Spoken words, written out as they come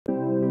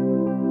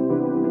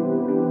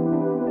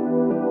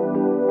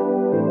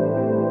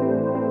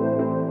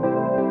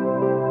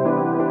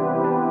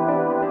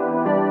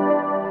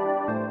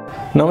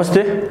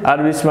नमस्ते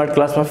R B smart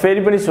क्लासमा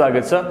फेरि पनि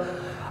स्वागत छ।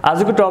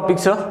 आजको टपिक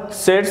छ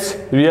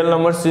sets real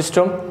number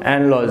system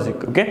and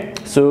logic. Okay,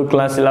 so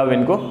class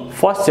 11 को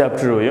फर्स्ट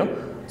च्याप्टर हो यो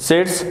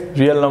sets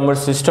real number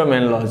system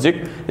and logic.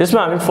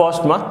 यसमा हामी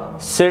फर्स्टमा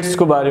सेट्स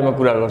को बारेमा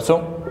कुरा गर्छौं।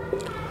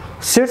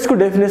 सेट्स को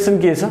डेफिनेसन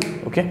के छ?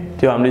 ओके,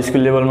 त्यो हामीले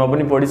स्कुल लेभलमा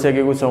पनि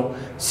पढिसकेको छौं।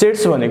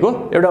 सेट्स भनेको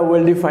एउटा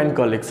वेल डिफाइन्ड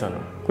कलेक्सन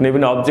हो। कुनै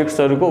पनि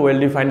अब्जेक्ट्सहरुको वेल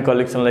डिफाइन्ड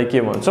कलेक्सनलाई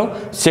के भन्छौं?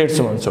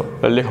 सेट्स भन्छौं।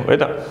 लेखौं है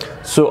त।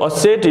 So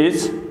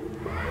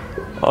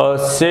a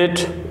set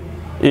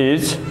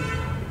is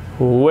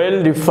well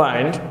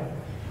defined.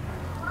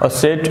 A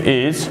set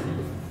is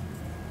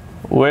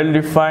well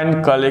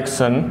defined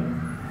collection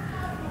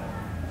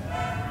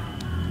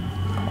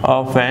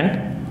of an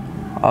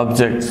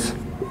objects.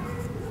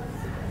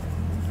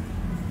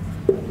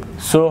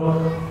 So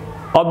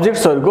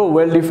अब्जेक्ट्सहरुको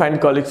well defined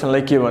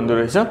कलेक्सनलाई के भन्दो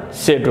रहेछ?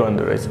 सेट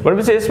भन्दो रहेछ।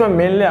 भनेपछि यसमा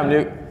मेनली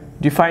हामीले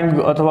डिफाइन्ड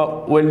अथवा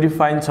वेल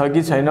डिफाइन्ड छ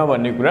कि छैन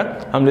भन्ने कुरा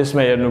हामीले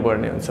यसमा हेर्नु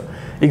पर्ने हुन्छ।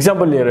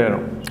 एक्जाम्पल लिएर हेरौं।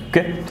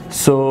 Okay,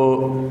 so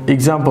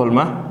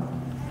एक्जाम्पलमा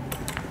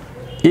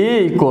A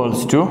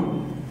equals to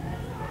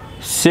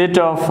set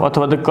of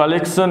अथवा the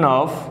collection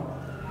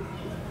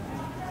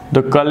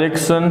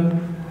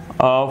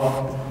of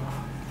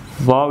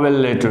vowel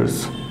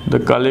letters. The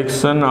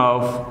collection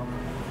of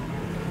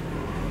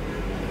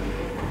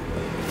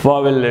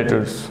vowel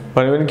letters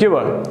भनेको के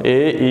भयो? A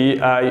E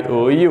I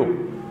O U।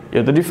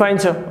 यो त डिफाइन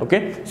छ। ओके,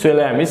 सो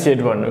यसलाई हामी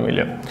सेट भन्न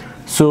मिल्यो।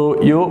 सो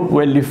यो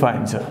वेल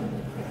डिफाइन छ,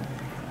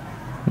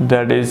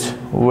 दैट इज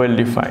वेल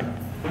डिफाइन।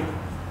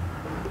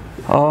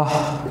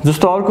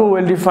 जस्तो अर्को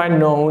वेल डिफाइन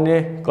नहुने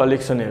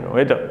कलेक्सन हेरौं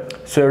है त।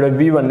 सो एउटा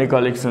बी भन्ने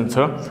कलेक्सन छ।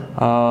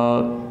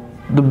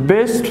 The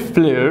best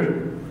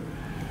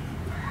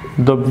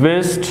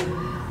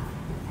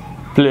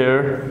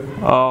player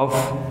of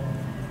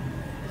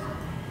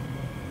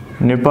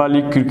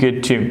Nepali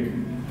cricket team.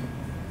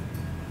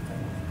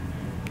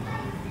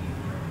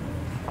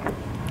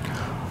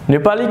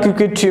 Nepali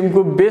cricket team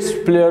को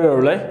बेस्ट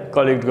प्लेयरहरुलाई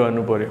कलेक्ट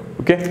गर्नु पर्यो।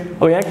 ओके,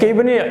 अब यहाँ केही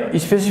पनि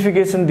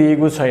स्पेसिफिकेसन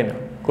दिएको छैन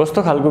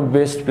कस्तो खालको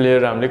बेस्ट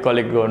प्लेयर हामीले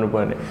कलेक्ट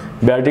गर्नुपर्ने।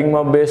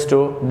 ब्याटिङमा बेस्ट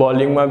हो,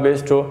 बलिङमा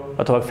बेस्ट हो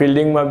अथवा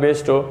फिल्डिङमा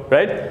बेस्ट हो,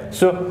 right?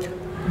 So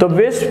the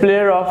best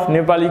player of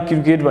Nepali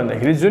cricket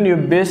भन्दाखेरि जुन यो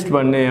बेस्ट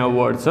भन्ने यहाँ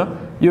वर्ड छ,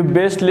 यो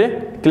बेस्टले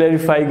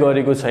क्ल्यारिफाई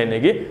गरेको छैन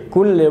कि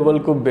कुन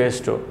लेभलको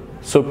बेस्ट हो।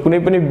 सो कुनै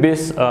पनि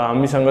बेस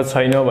हामीसँग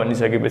छैन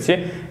भनिसकेपछि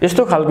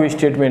यस्तो खालको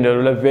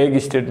स्टेटमेन्टहरुलाई वेग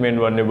स्टेटमेन्ट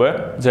भन्ने भयो,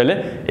 जसले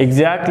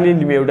एक्ज्याक्टली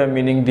एउटा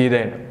मिनिङ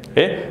दिदैन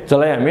है,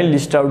 जसलाई हामी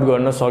लिस्ट आउट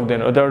गर्न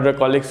सक्दैनौं, एउटा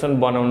कलेक्सन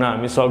बनाउन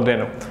हामी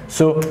सक्दैनौं।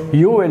 सो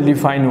यो वेल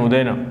डिफाइन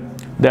हुँदैन,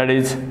 that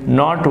is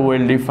not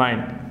well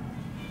defined.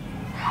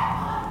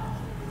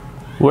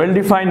 Well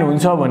define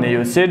हुन्छ भने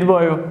यो सेट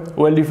भयो,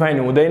 वेल डिफाइन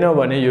हुँदैन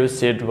भने यो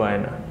सेट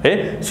भएन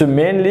है। सो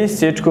मेनली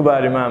सेट को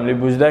बारेमा हामीले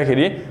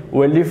बुझ्दाखेरि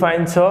वेल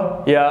डिफाइन छ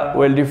या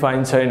वेल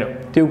डिफाइन छैन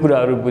त्यो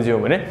कुराहरु बुझ्यौ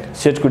भने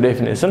सेट को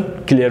डेफिनेसन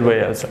क्लियर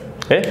भइहाल्छ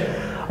है।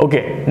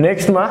 ओके,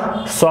 नेक्स्ट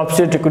मा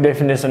सबसेट को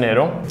डेफिनेसन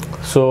हेरौं।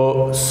 सो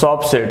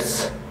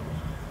सबसेट्स,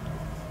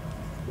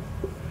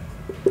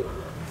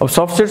 अब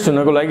सबसेट्स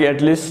हुनको लागि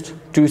एटलिस्ट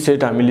 2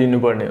 सेट हामी लिनु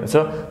पर्ने हुन्छ।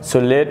 So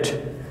let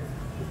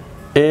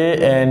A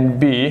and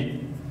B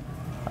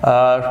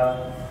are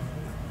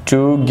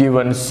two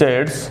given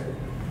sets,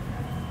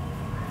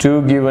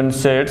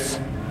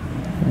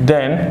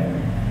 then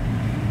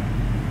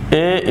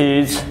A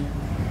is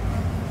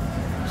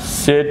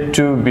said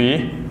to be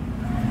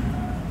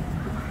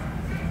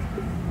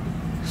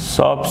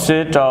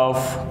subset of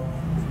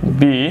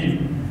B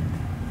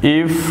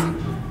if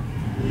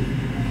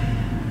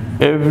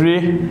every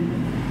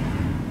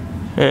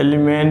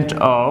element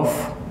of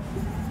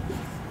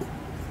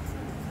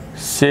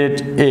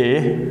set A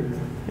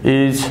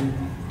is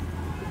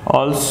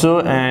also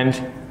an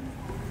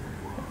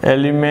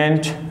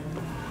element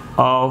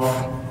of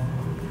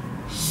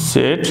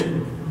set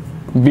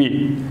B.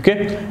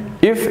 Okay,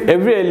 if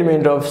every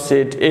element of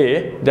set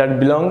A that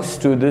belongs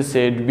to the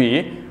set B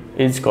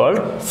is called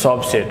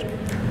subset.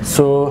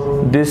 So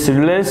this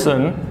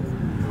relation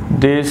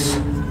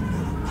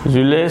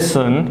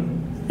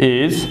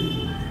is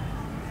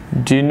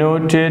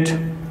denoted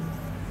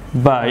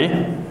by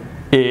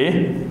A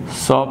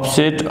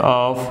subset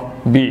of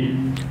B।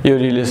 यो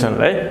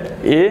रिलेसनलाई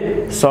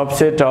A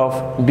subset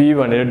of B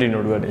भनेर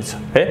denote गरिन्छ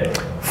है।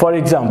 For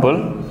example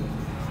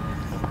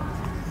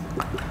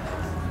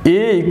A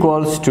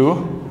equals to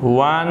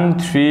 1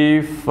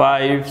 3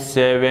 5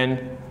 7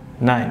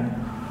 9।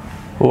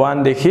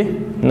 1 देखि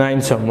 9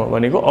 सम्म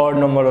भनेको odd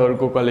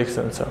नम्बरहरुको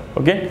collection छ।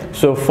 Okay,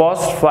 so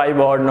first 5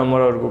 odd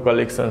नम्बरहरुको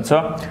collection छ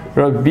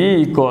र B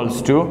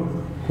equals to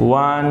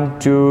 1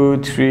 2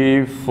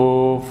 3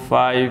 4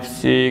 5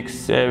 6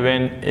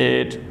 7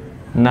 8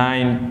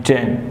 9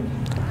 10।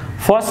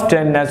 First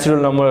 10 natural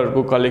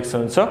नम्बरहरुको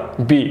collection छ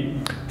B।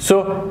 So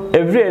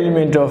every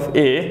element of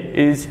A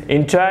is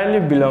entirely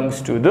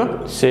belongs to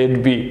the set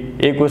B।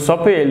 A को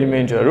सबै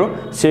एलिमेन्टहरु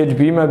set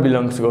B मा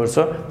बिलोंग्स गर्छ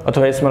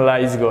अथवा यसमा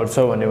लाइज गर्छ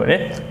भन्ने भने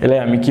यसलाई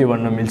हामी के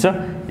भन्न मिल्छ?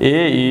 A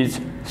is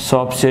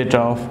subset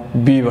of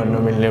B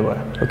भन्न मिल्ने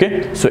भयो okay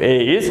so A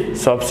is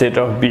subset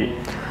of B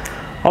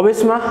अब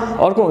यसमा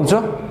अर्को हुन्छ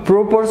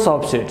प्रोपर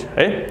सबसेट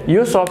है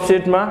यो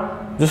सबसेटमा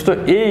जस्तो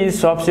A is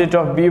subset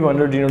of B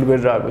भनेर डिनोट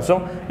गरिरहेको छौं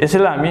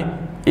यसैलाई हामी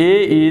A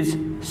is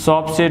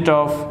subset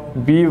of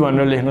B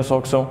भनेर लेख्न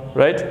सक्छौं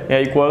राइट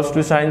यहाँ इक्वल्स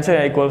टु साइन छ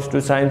यहाँ इक्वल्स टु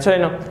साइन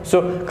छैन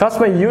सो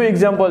खासमा यो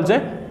एक्जाम्पल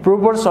चाहिँ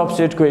प्रोपर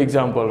सबसेट को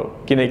एक्जाम्पल हो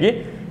किनकि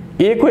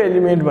A को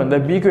एलिमेन्ट भन्दा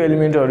B को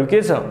एलिमेन्टहरु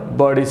के छ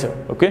बढी छ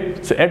okay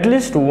so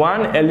at least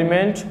one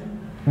element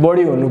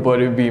बढी हुनु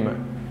पर्यो B मा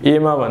A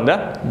मा भन्दा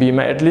B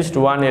मा एटलिस्ट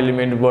one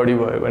एलिमेन्ट बढी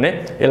भयो भने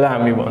यसलाई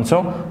हामी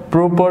भन्छौं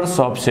प्रोपर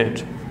सबसेट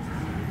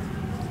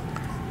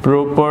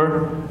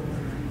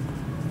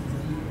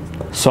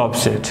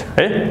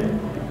है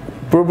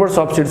प्रोपर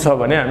सबसेट छ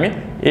भने हामी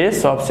A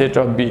सबसेट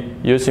अफ B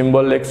यो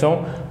सिम्बल लेख्छौं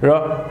र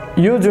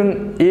यो जुन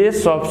A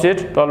सबसेट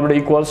तलबाट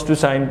इक्वल्स टु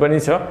साइन पनि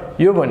छ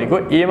यो भनेको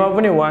A मा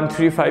पनि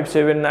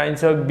 13579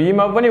 छ B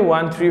मा पनि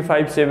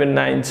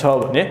 13579 छ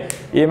भने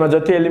A मा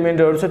जति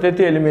एलिमेन्टहरु छ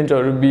त्यति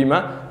एलिमेन्टहरु B मा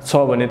छ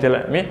भने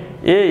त्यसलाई हामी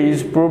A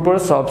is proper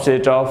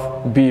subset of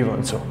B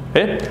भन्छौं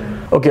है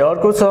ओके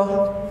अर्को छ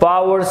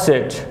पावर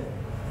सेट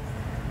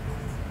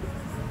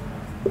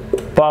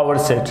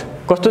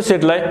कस्तो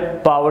सेटलाई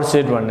पावर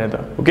सेट भन्ने त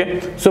ओके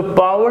सो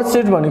पावर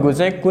सेट भनेको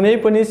चाहिँ कुनै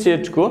पनि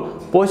सेटको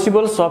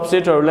पोसिबल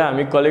सबसेटहरुलाई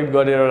हामी कलेक्ट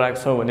गरेर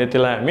राख्छौं भने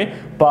त्यसलाई हामी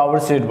power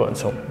set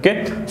भन्छौं okay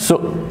so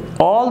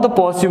all the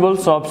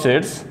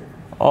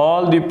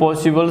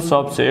possible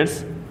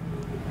subsets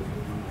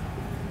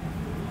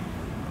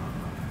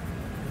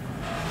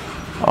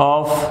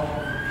of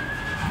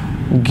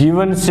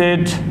given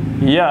set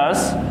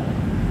yes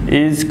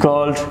is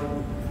called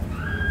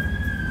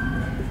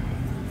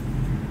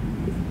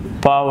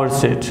power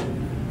set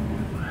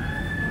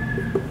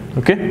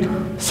okay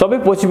सबै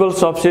पोसिबल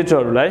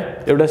सबसेटहरुलाई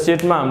एउटा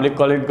सेटमा हामीले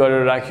कलेक्ट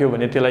गरेर राख्यो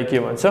भने त्यसलाई के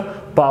भन्छ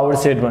पावर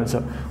सेट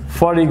भन्छ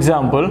for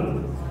example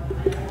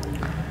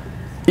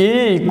A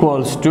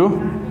equals to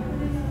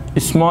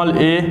small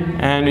a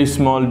and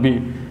small b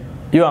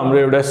यो हाम्रो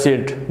एउटा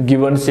सेट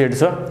गिवन सेट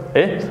छ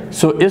है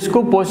सो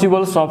यसको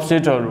पोसिबल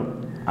सबसेटहरु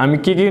हामी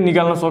के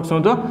निकाल्न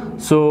सक्छौं त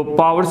सो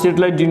पावर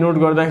सेटलाई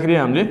डिनोट गर्दाखेरि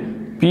हामीले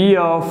p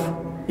अफ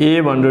A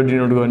भनेर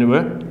डिनोट गर्ने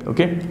भयो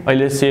ओके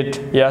अहिले सेट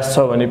यस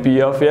छ भने P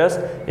अफ S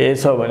A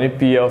छ भने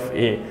P of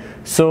A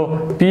so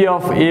P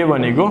of A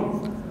भनेको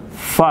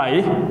phi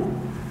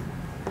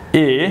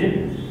A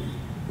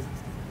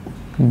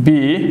B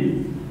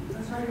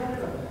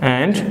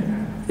and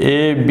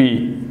AB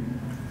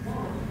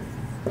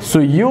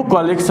so यो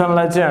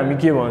कलेक्सनलाई चाहिँ हामी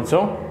के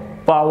भन्छौं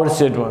पावर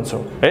सेट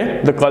भन्छौं है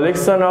the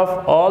collection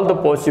of all the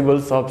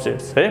possible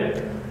subsets है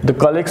the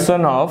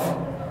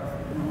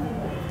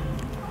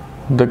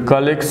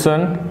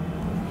collection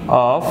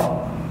of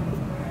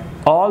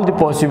all the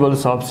possible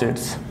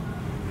subsets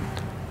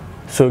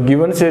so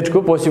given set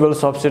को possible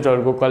subset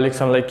हरुको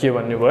कलेक्सनलाई के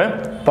भन्ने भयो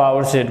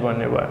पावर सेट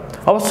भन्ने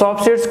भयो अब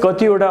सबसेट्स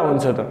कति वटा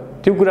हुन्छ त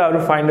त्यो कुराहरु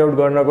फाइन्ड आउट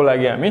गर्नको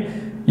लागि हामी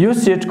यो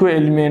सेटको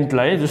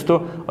एलिमेन्टलाई जस्तो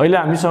अहिले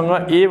हामीसँग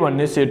A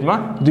भन्ने सेटमा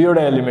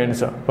दुईवटा एलिमेन्ट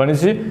छ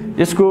भनेपछि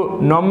यसको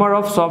नम्बर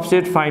अफ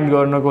सबसेट फाइन्ड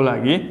गर्नको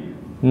लागि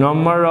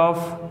नम्बर अफ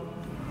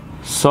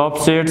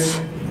सबसेट्स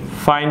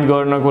फाइन्ड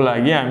गर्नको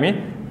लागि हामी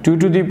 2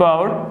 to the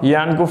power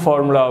n को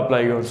फर्मुला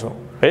अप्लाई गर्छौं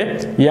है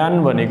n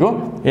भनेको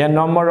यहाँ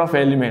नम्बर अफ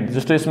एलिमेन्ट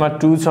जस्तो यसमा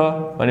 2 छ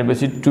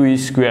भनेपछि 2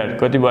 स्क्वायर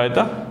कति भयो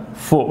त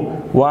 4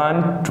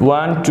 1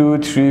 1 2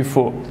 3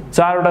 4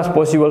 चारवटा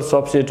पोसिबल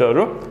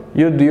सबसेटहरु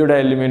यो दुईवटा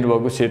एलिमेन्ट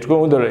भएको सेटको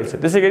हुँदो रहेछ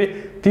त्यसैगरी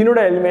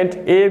तीनवटा एलिमेन्ट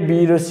A B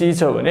र C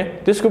छ भने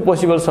त्यसको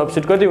पोसिबल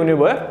सबसेट कति हुने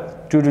भयो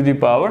 2 to the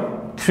power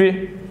 3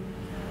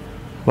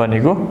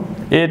 भनेको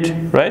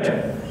 8 राइट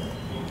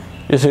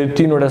यसरी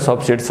तीनवटा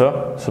सबसेट छ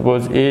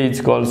suppose A is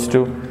equals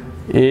to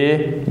A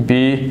B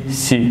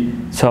C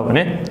छ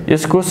भने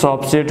यसको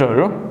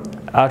सबसेटहरु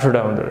 8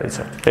 वटा हुँदो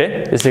रहेछ है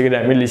यसैगरी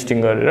हामी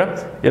लिस्टिङ गरेर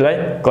यसलाई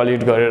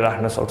कलेक्ट गरेर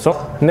राख्न सक्छौं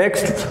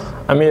नेक्स्ट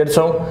हामी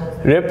हेर्छौं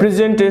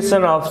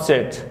रिप्रेजेन्टेसन अफ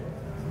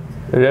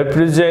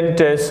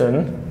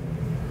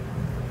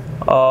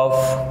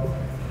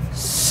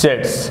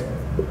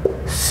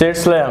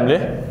सेट्सलाई हामीले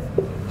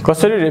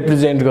कसरी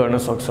रिप्रेजेन्ट गर्न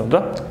सक्छौं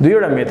त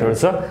दुईवटा मेथड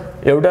छ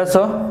एउटा छ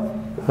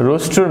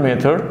रोस्टर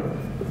मेथड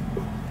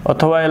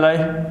अथवा यसलाई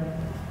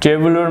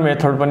टेबुलर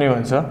मेथड पनि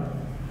भन्छ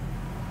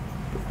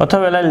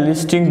अथवा यसलाई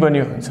लिस्टिङ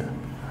पनि भन्छ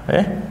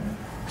है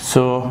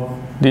सो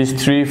दिस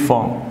थ्री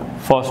फर्म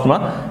फर्स्टमा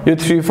यो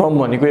थ्री फर्म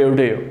भनेको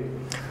एउटै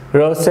हो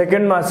र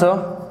सेकेन्डमा छ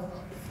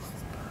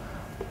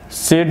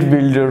set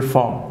builder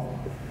form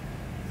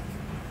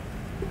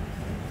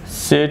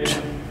set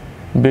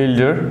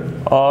builder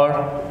और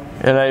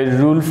यसलाई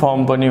रुल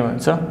फर्म पनि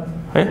भन्छ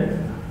है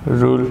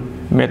रुल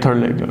मेथड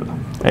लेख्नु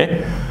है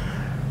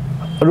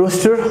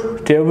रोस्टर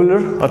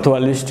टेबुलर अथवा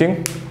लिस्टिङ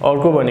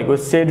अर्को भनेको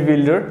सेट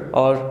बिल्डर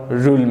और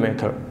रुल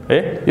मेथड है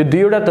यो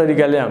दुईवटा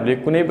तरिकाले हामीले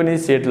कुनै पनि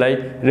सेटलाई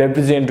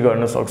रिप्रेजेन्ट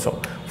गर्न सक्छौं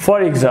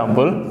for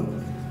example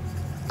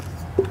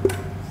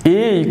A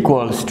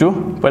equals to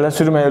पहिला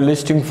सुरुमा यो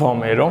लिस्टिङ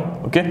फर्म हेरौं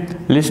ओके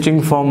लिस्टिङ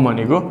फर्म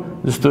भनेको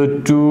जस्तो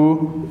 2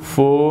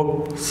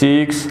 4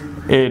 6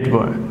 8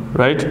 भयो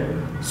राइट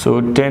सो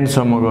 10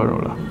 सम्म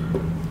गरौँला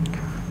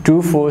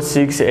 2 4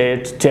 6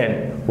 8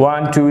 10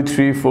 1 2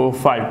 3 4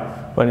 5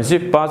 भनेपछि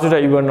पाँचवटा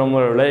इभन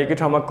नम्बरहरूलाई एकै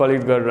ठाउँमा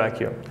कलेक्ट गरेर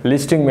राख्यो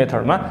लिस्टिङ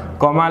मेथडमा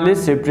कमाले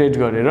सेपरेट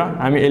गरेर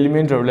हामी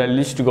एलिमेन्टहरूलाई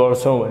लिस्ट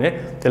गर्छौं भने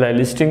त्यसलाई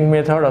लिस्टिङ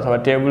मेथड अथवा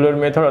टेबुलर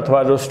मेथड अथवा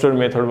रोस्टर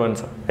मेथड भन्छ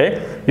है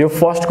यो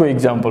फर्स्टको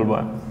एक्जाम्पल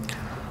भयो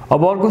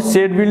अब अर्को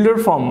सेट बिल्डर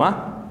फर्ममा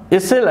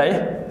यसैलाई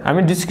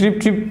हामी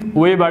डिस्क्रिप्टिभ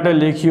वेबाट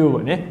लेखियो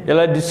भने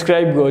यसलाई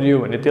डिस्क्राइब गरियो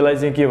भने त्यसलाई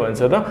चाहिँ के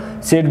भन्छ त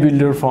सेट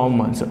बिल्डर फर्म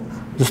भन्छ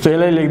जस्तो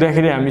यसलाई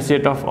लेख्दाखेरि हामी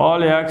set of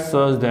all x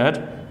such that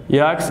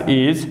x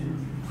is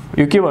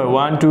यो के भयो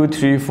 1 2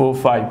 3 4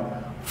 5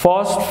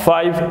 फर्स्ट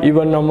 5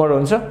 इभन नम्बर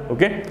हुन्छ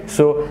okay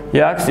so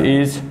x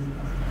is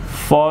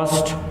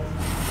first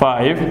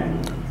 5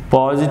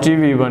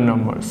 positive even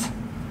numbers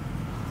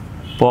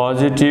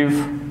positive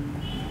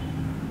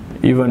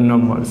even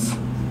numbers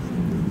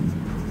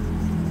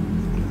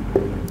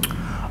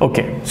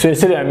okay so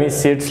यसरी हामी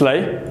सेट्सलाई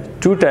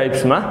टु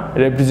टाइप्समा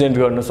रिप्रेजेन्ट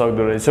गर्न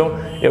सक्दो रहेछौं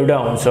एउटा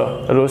हुन्छ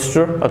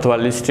रोस्टर अथवा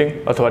लिस्टिङ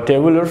अथवा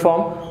टेबुलर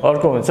फर्म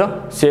अर्को हुन्छ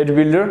सेट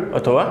बिल्डर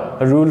अथवा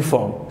रुल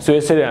फर्म सो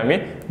यसरी हामी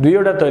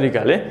दुईवटा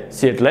तरिकाले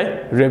सेटलाई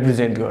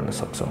रिप्रेजेन्ट गर्न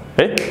सक्छौं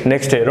है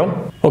नेक्स्ट हेरौं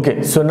okay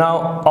so now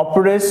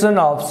operation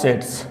of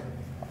sets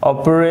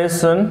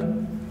operation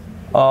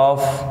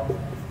of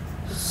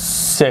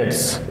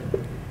sets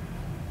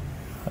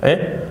है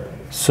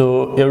सो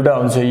एउटा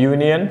हुन्छ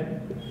युनियन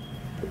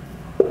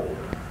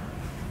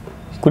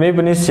कुनै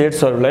पनि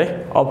सेट्सहरुलाई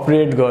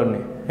अपरेट गर्ने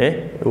है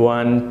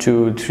 1 2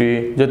 3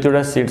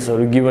 जतिवटा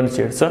सेट्सहरु गिवन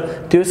सेट छ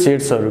त्यो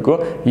सेट्सहरुको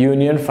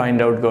युनियन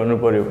फाइन्ड आउट गर्नु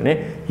पर्यो भने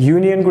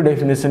युनियनको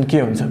डेफिनेसन के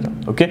हुन्छ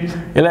त ओके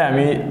यसलाई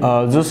हामी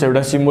जस्ट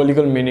एउटा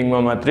सिम्बोलिकल मिनिङमा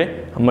मात्रै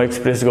म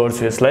एक्सप्रेस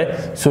गर्छु यसलाई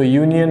सो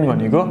युनियन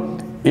भनेको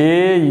ए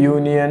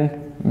युनियन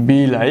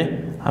बी लाई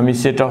हामी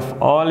set of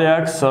all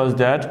x such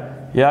that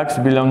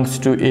x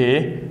belongs to a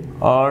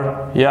or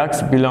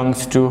x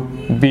belongs to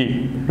b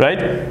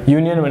right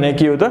union भने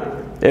के हो त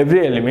every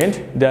element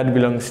that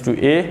belongs to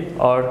A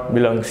or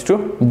belongs to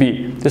B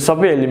त्यो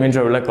सबै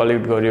एलिमेन्टहरुलाई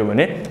collect गरियो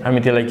भने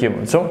हामी त्यसलाई के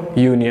भन्छौं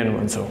युनियन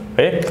भन्छौं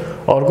है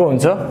अर्को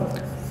हुन्छ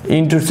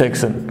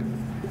intersection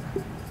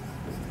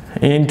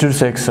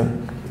intersection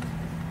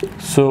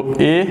so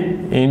A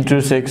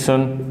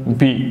intersection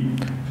B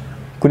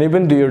कुनै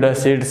पनि दुईवटा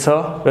सेट छ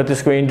र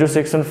त्यसको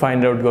इन्टरसेक्सन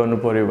फाइन्ड आउट गर्नु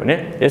पर्यो भने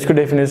यसको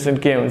डेफिनेसन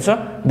के हुन्छ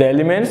the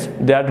elements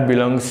that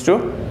belongs to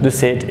the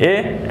set A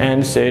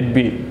and set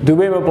B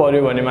दुवैमा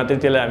पर्यो भने मात्र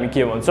त्यसलाई हामी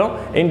के भन्छौं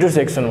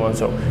इन्टरसेक्सन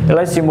भन्छौं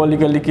यसलाई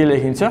सिम्बोलिकली के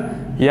लेखिन्छ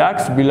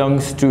x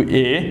belongs to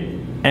A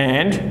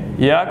and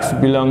x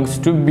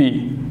belongs to B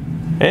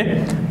है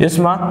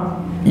यसमा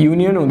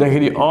युनियन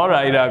हुँदाखेरि और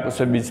आइराको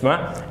छ बीचमा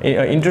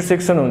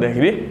इन्टरसेक्सन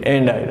हुँदाखेरि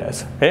एन्ड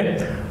आइराछ है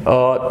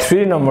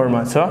 3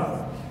 नम्बरमा छ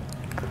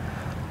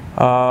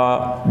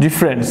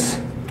difference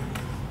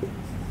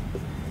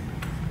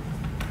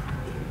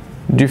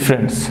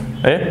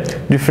है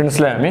difference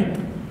लाई हामी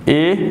A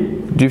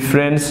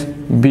difference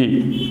B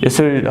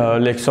यसरी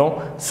लेख्छौं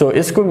सो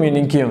यसको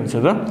मिनिङ के हुन्छ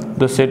त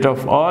the set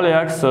of all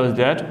x such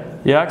that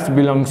x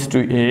belongs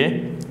to A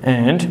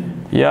and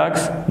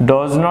x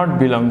does not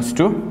belongs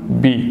to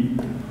B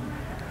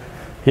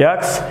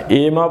x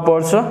A मा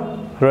पर्छ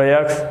र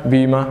x B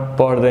मा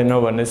पर्दैन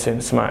भन्ने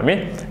सेन्समा हामी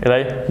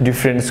यसलाई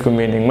डिफरेन्सको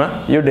मिनिङमा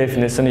यो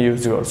डेफिनेसन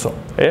युज गर्छौं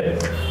है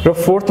र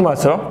फोर्थमा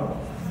छ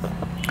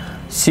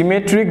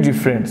सिमेट्रिक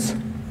डिफरेन्स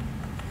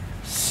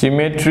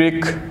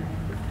सिमेट्रिक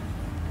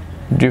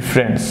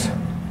डिफरेन्स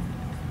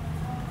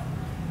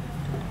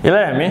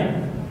यसलाई हामी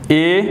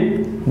A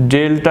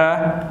डेल्टा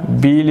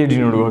B ले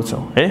डिनोट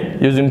गर्छौं है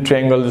यो जुन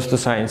ट्रायंगल जस्तो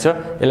साइन छ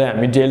यसलाई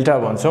हामी delta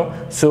भन्छौं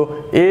so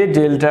A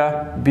delta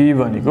B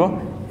भनेको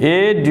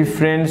A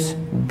difference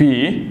B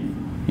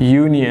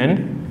union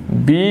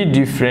B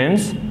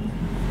difference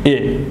A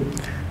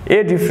A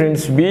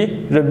difference B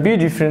र B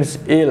difference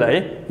A लाई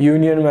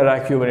युनियन मा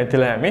राख्यो भने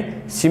त्यसलाई हामी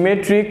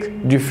सिमेट्रिक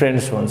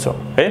डिफरेन्स भन्छौं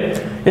है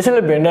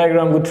यसैले भेन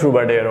डायग्रामको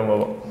थ्रुबाट हेरौं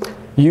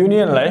अब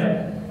युनियन लाई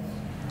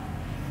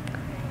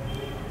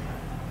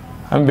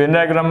हामी भेन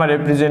डायग्राममा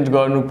रिप्रेजेन्ट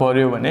गर्नु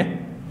पर्यो भने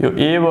यो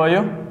A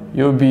भयो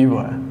यो B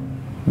भयो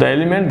the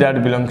element that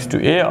belongs to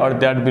A or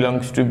that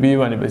belongs to B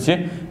भनेपछि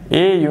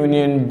A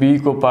union B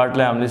को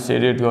पार्टलाई हामीले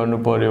सेपरेट गर्नु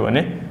पर्यो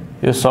भने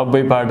यो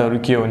सबै पार्टहरु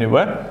के हुने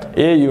भयो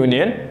A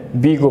union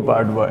B को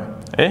पार्ट भयो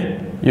है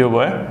यो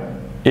भयो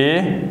A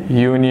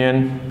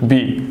union B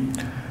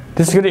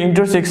त्यसैगरी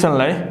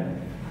इन्टरसेक्सनलाई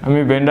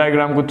हामी भेन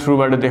डायग्रामको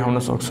थ्रुबाट देखाउन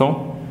सक्छौं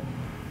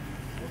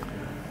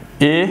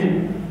A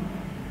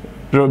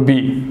र B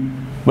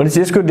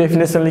भनेपछि यसको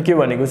डेफिनेसनले के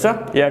भनेको छ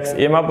x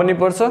A मा पनि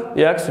पर्छ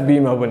x B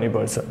मा पनि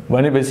पर्छ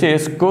भनेपछि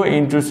यसको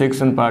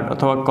इन्टरसेक्सन पार्ट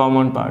अथवा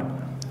common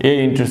part A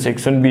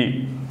intersection B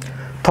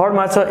third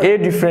मा छ A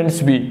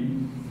डिफरेन्स B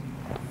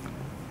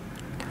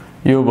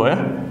यो भयो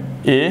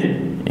A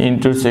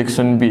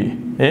इन्टरसेक्सन B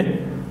है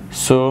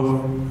सो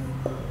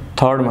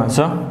थर्ड मा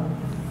छ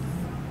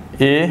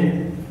A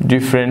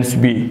डिफरेन्स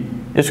B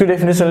यसको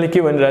डेफिनेसनले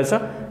के भनिरहेछ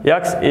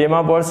x A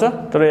मा पर्छ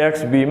तर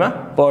x B मा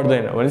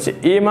पर्दैन भनेपछि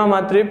A मा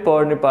मात्रै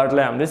पर्ने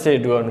पार्टलाई हामीले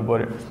सेट गर्नु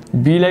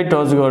पर्यो B लाई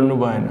टच गर्नु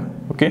भएन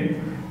ओके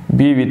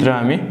B भित्र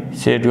हामी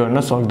सेट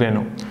गर्न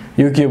सक्दैनौं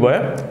यो के भयो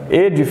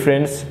A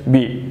डिफरेन्स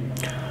B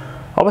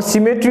अब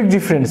symmetric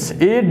difference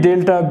A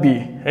delta B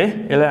है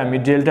यसलाई हामी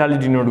डेल्टाले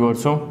डिनोट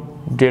गर्छौं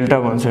डेल्टा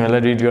भन्छौं यसलाई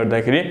रिड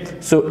गर्दाखेरि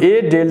सो A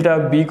डेल्टा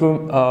B को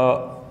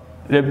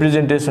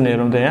रिप्रेजेन्टेसन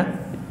हेरौं त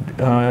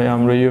यहाँ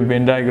हाम्रो यो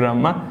भेन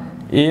डायग्राममा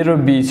A र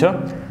B छ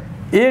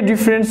A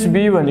डिफरेन्स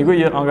B भनेको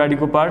यो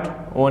अगाडिको पार्ट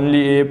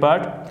ओन्ली A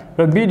पार्ट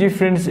र B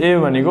डिफरेन्स A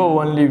भनेको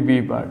ओन्ली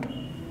B पार्ट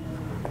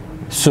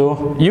सो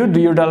यो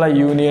दुईवटालाई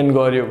युनियन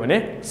गर्यो भने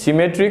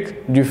सिमेट्रिक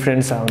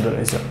डिफरेन्स आउँदो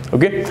रहेछ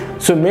ओके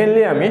सो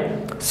मेनली हामी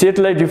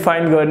सेटलाई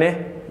डिफाइन गर्ने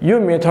यो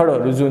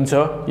मेथडहरु जुन छ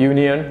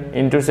union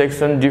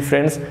intersection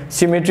difference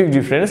symmetric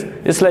difference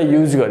यसलाई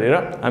युज गरेर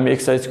हामी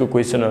एक्सरसाइजको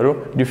क्वेशनहरु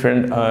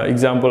डिफरेन्ट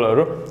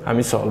एक्जाम्पलहरु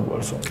हामी सल्भ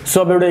गर्छौं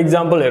सो अब एउटा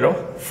एक्जाम्पल हेरौं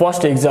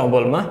फर्स्ट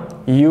एक्जाम्पलमा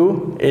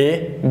U A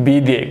B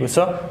दिएको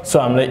छ सो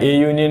हामीलाई A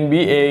union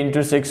B A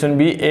intersection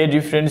B A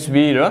difference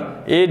B र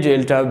A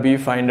delta B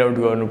find out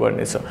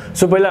गर्नुपर्ने छ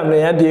सो पहिला हामीले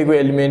यहाँ दिएको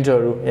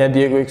एलिमेन्टहरु यहाँ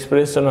दिएको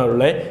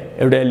एक्सप्रेसनहरुलाई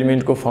एउटा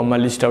एलिमेन्टको फर्ममा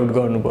लिस्ट आउट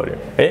गर्नु पर्यो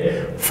है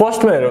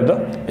फर्स्टमा हेरौं त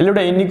यसले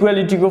एउटा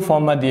इनइक्वालिटीको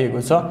फर्ममा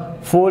दिएको छ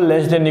 4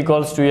 less than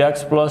equals to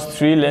x plus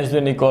 3 less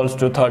than equals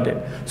to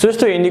 13 so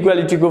यस्तो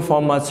इनइक्वालिटीको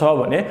फर्ममा छ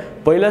भने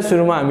पहिला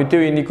सुरुमा हामी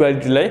त्यो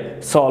इनइक्वालिटीलाई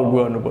सल्भ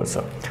गर्नुपर्छ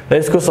र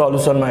यसको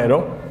सल्युसनमा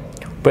हेरौं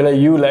पहिला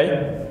u लाई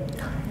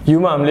u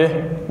मा हामीले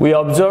we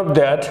observe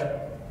that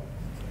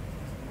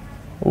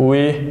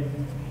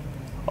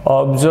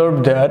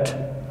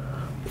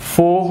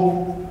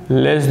 4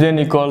 less than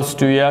equals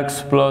to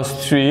x plus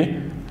 3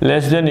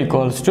 less than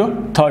equals to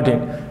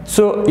 13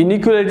 so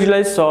inequality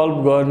लाई सल्भ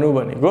गर्नु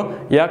भनेको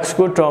x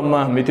को टर्ममा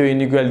हामी त्यो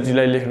इनइक्वालिटी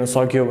लाई लेख्न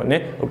सक्यौ भने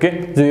ओके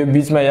जो यो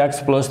बीचमा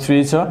x plus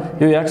 3 छ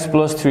यो x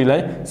plus 3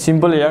 लाई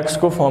सिम्पल x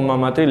को फर्ममा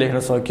मात्रै लेख्न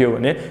सक्यौ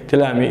भने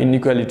त्यसलाई हामी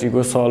इनइक्वालिटी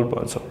को सल्भ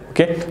भन्छौं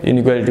ओके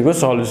इनइक्वालिटी को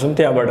सल्युसन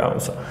त्यहाँबाट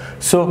आउँछ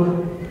सो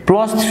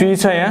प्लस 3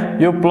 छ यहाँ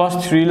यो प्लस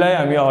 3 लाई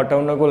हामी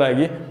हटाउनको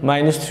लागि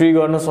 -3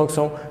 गर्न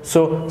सक्छौं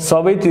सो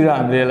सबैतिर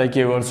हामीले यसलाई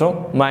के गर्छौं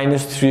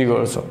 -3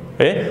 गर्छौं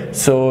है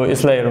सो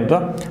यसलाई हेरौं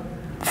त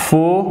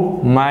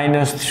 4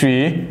 minus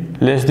 3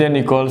 less than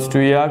equals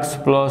to x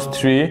plus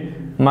 3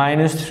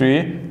 minus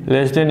 3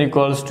 less than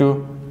equals to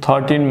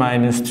 13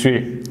 minus 3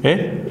 है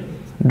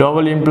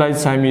डबल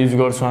इम्प्लाइज हामी युज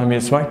गर्छौं हामी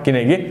यसमा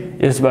किनकि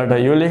यसबाट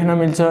यो लेख्न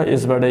मिल्छ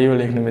यसबाट यो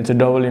लेख्न मिल्छ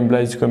डबल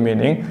इम्प्लाइज को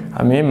मिनिङ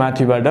हामी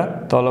माथिबाट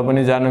तल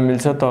पनि जान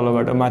मिल्छ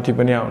तलबाट माथि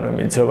पनि आउन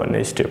मिल्छ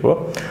भन्ने स्टेप हो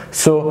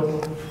so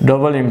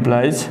double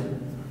implies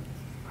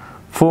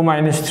 4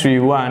 minus 3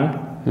 1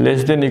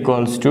 less than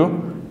equals to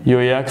यो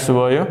x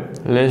भयो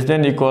लेस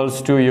देन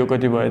इक्वल्स टु यो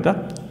कति भयो त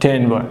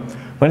 10 भयो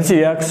भनेपछि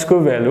x को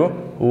भ्यालु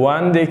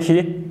 1 देखि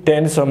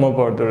 10 सम्म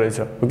पर्दो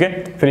रहेछ ओके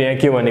फेरि यहाँ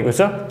के भनेको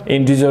छ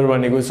इन्टिजर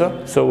भनेको छ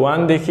सो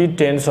 1 देखि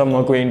 10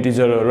 सम्मको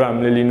इन्टिजरहरु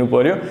हामीले लिनु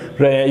पर्यो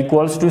र यहाँ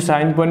इक्वल्स टु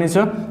साइन पनि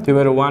छ त्यो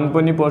भएर 1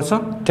 पनि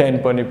पर्छ 10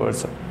 पनि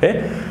पर्छ है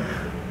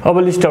अब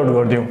list out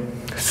गर्दियौ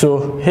so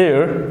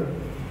here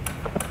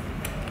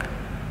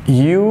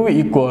u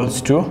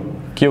equals to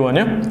के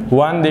भन्यो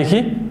 1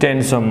 देखि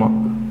 10 सम्म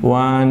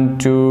 1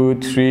 2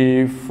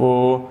 3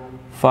 4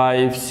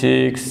 5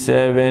 6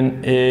 7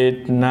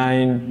 8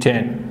 9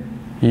 10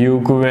 u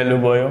को भ्यालु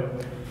भयो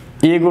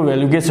a को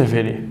भ्यालु के छ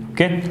फेरि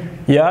okay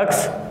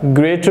x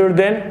greater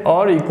than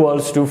or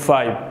equals to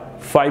 5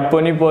 5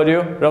 पनि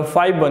पर्यो र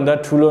 5 भन्दा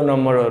ठूलो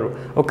नम्बरहरु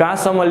अब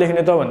कहाँसम्म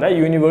लेख्ने त भन्दा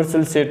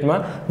युनिभर्सल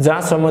सेटमा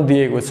जहाँसम्म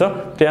दिएको छ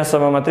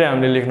त्यहाँसम्म मात्रै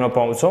हामीले लेख्न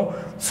पाउँछौं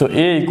सो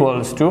a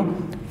इक्वल्स टु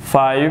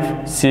 5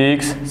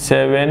 6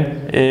 7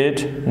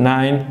 8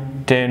 9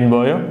 10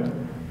 भयो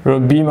र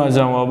b मा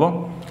जाउँ अब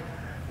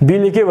b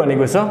ले के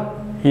भनेको छ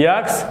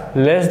x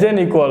less than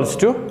equals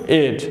to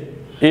 8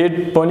 8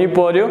 पनि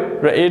पर्यो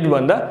र 8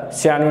 भन्दा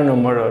सानो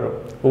नम्बरहरु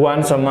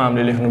 1 सम्म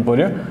हामीले लेख्नु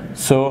पर्यो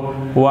सो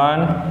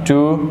 1 2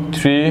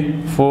 3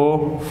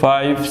 4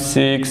 5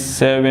 6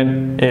 7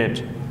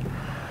 8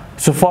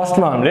 सो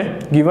फर्स्टमा हामीले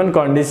गिवन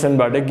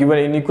कन्डिसनबाट गिवन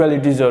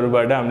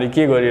इनइक्वालिटीजहरुबाट हामीले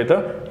के गर्यो त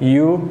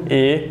u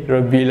a र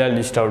b लाई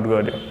लिस्ट आउट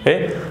गर्यो है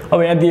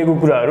अब यहाँ दिएको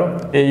कुराहरु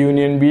a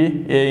union b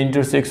a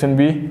intersection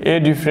b a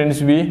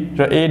difference b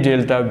र a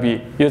डेल्टा b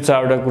यो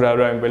चारवटा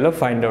कुराहरु हामी पहिला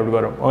फाइन्ड आउट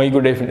गरौँ अघिको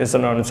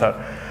डेफिनेसन अनुसार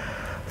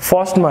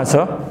फर्स्टमा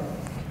छ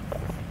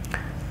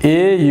a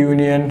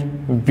युनियन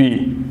b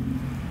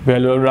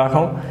भ्यालुहरु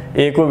राखौं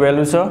a को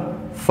भ्यालु छ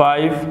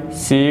 5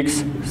 6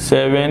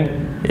 7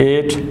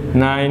 8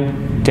 9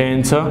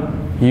 10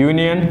 छ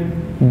युनियन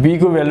b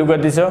को भ्यालु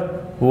कति छ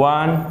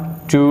 1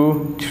 2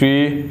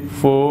 3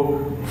 4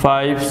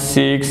 5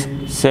 6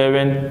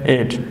 7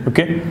 8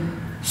 ओके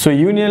सो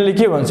युनियन ले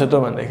के भन्छ त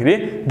भन्दाखेरि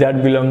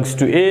दैट बिलोंग्स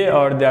टु a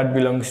और दैट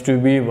बिलोंग्स टु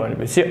b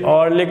भनेपछि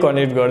और ले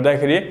कनेक्ट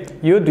गर्दाखेरि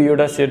यो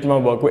दुईवटा सेटमा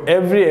भएको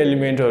एभ्री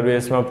एलिमेन्टहरु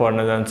यसमा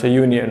पर्न जान्छ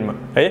युनियनमा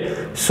है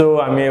सो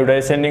हामी एउटा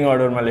एसेन्डिङ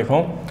अर्डरमा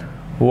लेखौं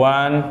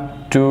 1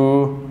 2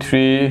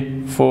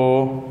 3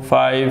 4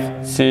 5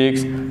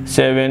 6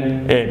 7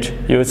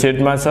 8 यो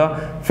सेटमा छ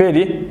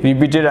फेरि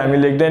रिपिटेड हामी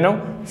लेख्दैनौ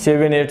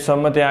 7 8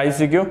 सम्म त्यहाँ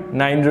आइसक्यो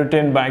 9 र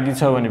 10 बाँकी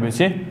छ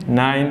भनेपछि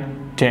 9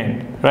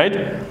 10 राइट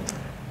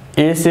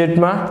A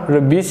सेटमा र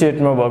B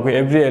सेटमा भएको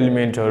एभ्री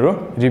एलिमेन्टहरु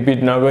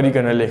रिपिट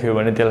नगरिकन लेख्यो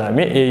भने त्यसलाई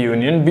हामी A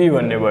युनियन B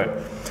भन्ने भयो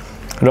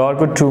र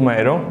अर्को 2 मा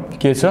हेरौं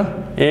के छ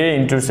A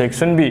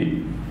intersection B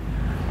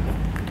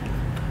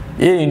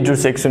A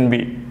intersection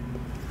B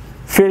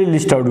फेरि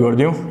लिस्ट आउट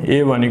गर्दियौ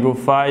A भनेको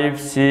 5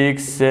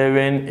 6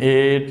 7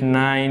 8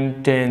 9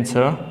 10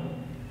 छ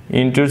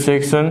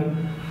इन्टरसेक्सन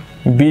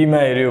B मा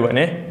हेर्यो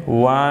भने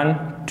 1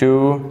 2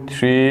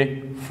 3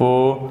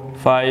 4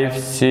 5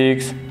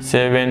 6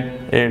 7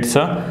 8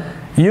 छ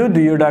यो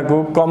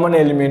दुईवटाको कमन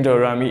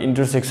एलिमेन्टहरु हामी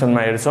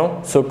इन्टरसेक्सनमा हेर्छौं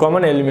सो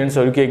कमन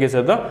एलिमेन्ट्सहरु के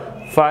छ त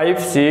 5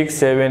 6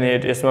 7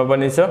 8 यसमा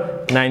पनि छ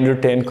 9 र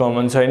 10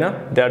 कमन छैन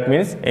दैट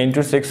मीन्स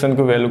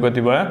इन्टरसेक्सनको भ्यालु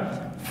कति भयो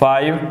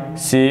 5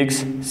 6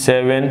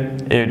 7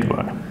 8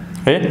 भयो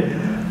है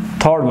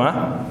थर्ड मा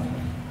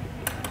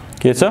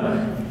के छ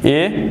A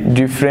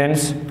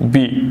डिफरेन्स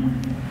B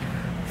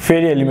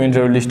फेरि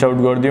एलिमेन्टहरु लिस्ट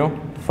आउट गर्दियौ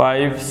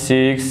 5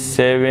 6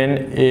 7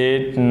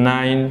 8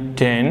 9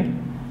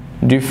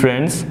 10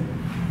 डिफरेन्स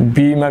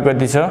B मा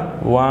कति छ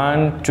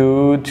 1 2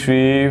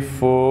 3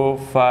 4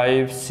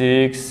 5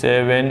 6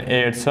 7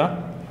 8 छ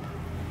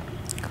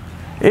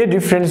A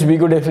difference B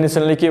को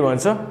definition ले के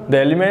भन्छ the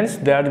elements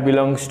that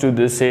belongs to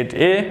the set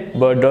A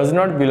but does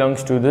not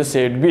belongs to the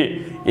set B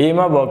A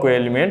मा भएको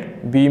एलिमेन्ट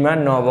B मा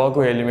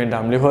नभएको एलिमेन्ट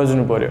हामीले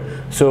खोज्नु पर्यो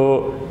सो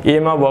A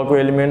मा भएको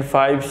एलिमेन्ट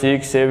 5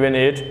 6 7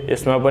 8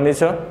 यसमा पनि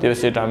छ त्यो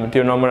सेट हामी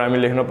त्यो नम्बर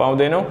हामी लेख्न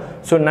पाउँदैनौ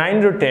सो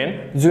 9 र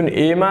 10 जुन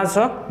A मा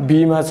छ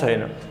B मा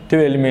छैन त्यो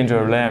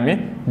एलिमेन्टहरुलाई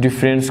हामी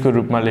डिफरेन्स को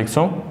रूपमा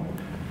लेख्छौं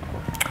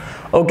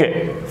ओके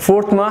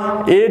फोर्थ मा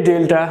A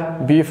delta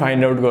B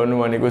find out गर्नु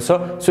भनेको छ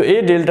so A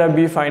delta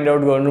B find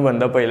out गर्नु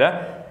भन्दा पहिला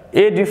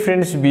A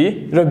डिफरेन्स B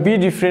र B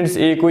डिफरेन्स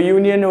A को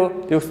युनियन हो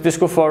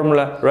त्यसको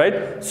formula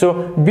right so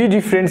B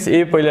difference A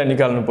पहिला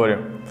निकाल्नु पर्यो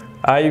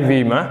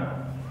IV मा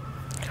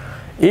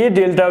A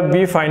delta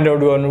B find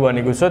out गर्नु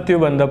भनेको छ त्यो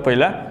भन्दा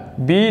पहिला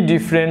B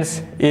डिफरेन्स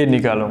A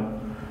निकालौं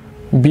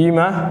B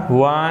मा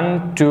 1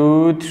 2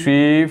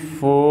 3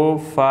 4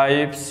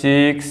 5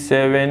 6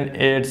 7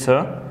 8 छ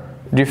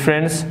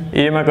डिफरेन्स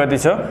A मा कति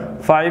छ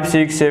 5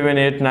 6 7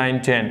 8 9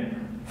 10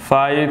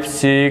 5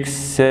 6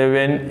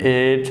 7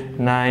 8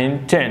 9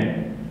 10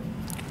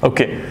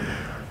 ओके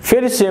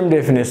फेरि सेम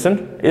डेफिनेसन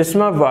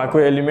यसमा भएको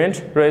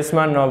एलिमेन्ट र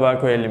यसमा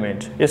नभएको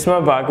एलिमेन्ट यसमा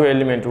भएको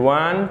एलिमेन्ट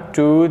 1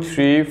 2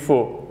 3 4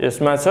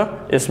 यसमा छ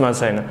यसमा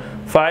छैन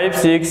 5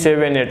 6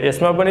 7 8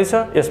 यसमा पनि छ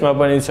यसमा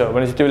पनि छ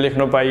भनेपछि त्यो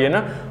लेख्न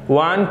पाइएन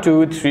 1 2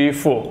 3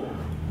 4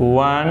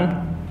 1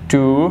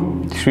 2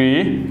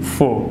 3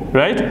 4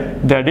 right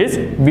that is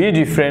B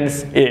difference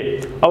A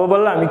अब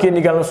बल्ल हामी के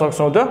निकाल्न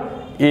सक्छौं त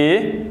A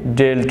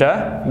डेल्टा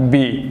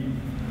B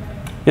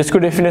यसको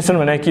डेफिनेसन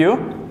भने के हो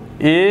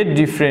A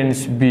difference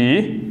B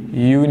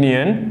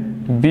union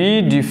B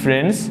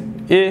difference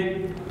A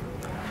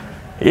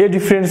A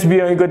difference B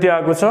અહીં कति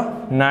आएको छ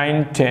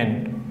 9 10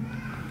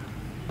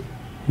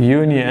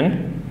 युनियन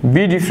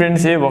B डिफरेन्स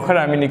A भर्खर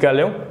हामी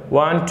निकाल्यौ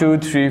 1 2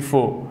 3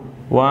 4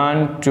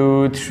 1 2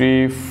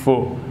 3 4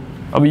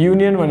 अब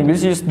युनियन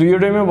भनेपछि यस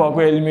दुईवटैमा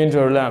भएको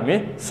एलिमेन्टहरुलाई हामी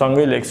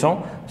सँगै लेख्छौं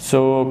सो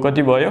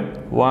कति भयो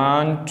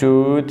 1 2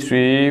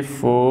 3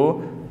 4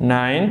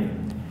 9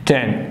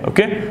 10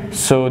 okay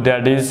so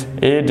that is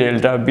A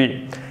delta B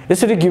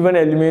यसरी गिवन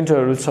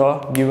एलिमेन्टहरु छ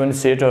गिवन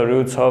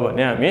सेटहरु छ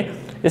भने हामी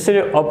यसरी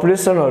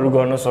अपरेसनहरु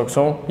गर्न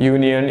सक्छौं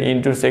युनियन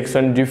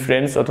इन्टरसेक्सन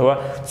डिफरेन्स अथवा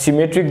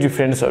सिमेट्रिक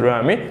डिफरेन्सहरु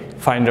हामी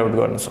फाइन्ड आउट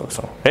गर्न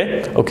सक्छौं है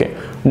ओके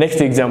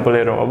नेक्स्ट एक्जाम्पल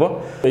हेरौं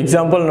अब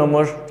एक्जाम्पल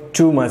नम्बर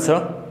 2 मा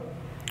छ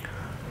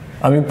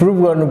हामी प्रुभ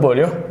गर्नु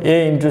पर्यो A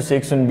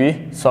intersection B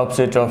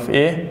subset of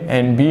A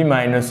and B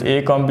minus A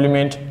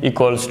complement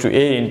equals to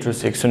A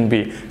intersection B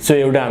so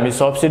एउटा हामी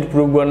सबसेट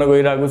प्रुभ गर्न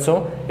गइराको छौं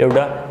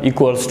एउटा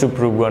इक्वल्स टु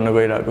प्रुभ गर्न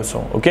गइराको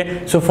छौं ओके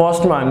सो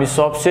फर्स्ट मा हामी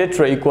सबसेट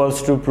र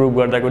इक्वल्स टु प्रुभ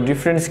गर्दाको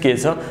डिफरेन्स के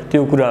छ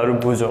त्यो कुराहरु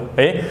बुझौं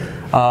है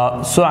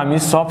सो हामी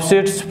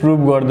सबसेट्स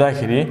प्रुभ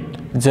गर्दाखेरि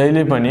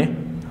जहिले पनि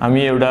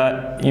हामी एउटा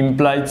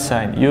implied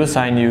sign yo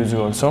sign use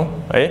गर्छौं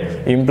है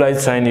इम्प्लाइड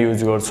साइन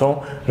युज गर्छौं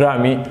र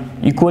हामी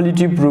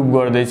इक्वालिटी प्रुभ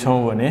गर्दै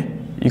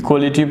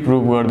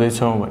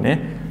छौं भने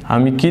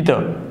हामी कि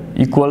त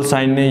इक्वल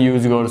साइन नै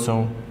युज गर्छौं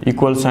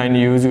इक्वल साइन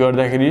युज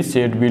गर्दाखेरि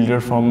सेट बिल्डर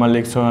फर्ममा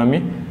लेख्छौं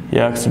हामी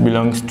x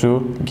belongs to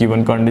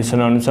given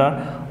condition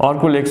अनुसार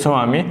अर्को लेख्छौं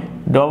हामी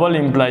डबल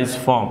इम्प्लाइज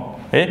फर्म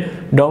है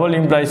डबल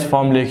इम्प्लाइज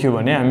फर्म लेख्यो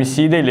भने हामी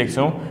सिधै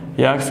लेख्छौं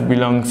x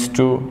belongs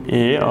to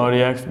A or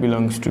x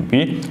belongs to B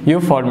यो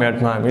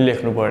फर्मेटमा हामी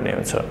लेख्नु पर्ने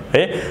हुन्छ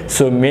है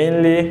सो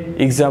मेनली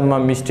एक्जाममा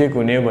मिस्टेक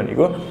हुने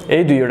भनेको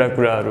यही दुईवटा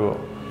कुराहरु हो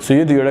सो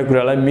यो दुईवटा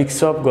कुरालाई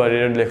मिक्स अप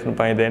गरेर लेख्नु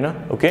पाइदैन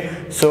ओके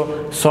सो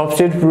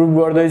सबसेट प्रुभ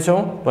गर्दै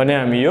छौं भने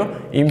हामी यो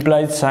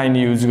इम्प्लाइड साइन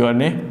युज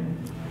गर्ने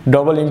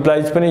डबल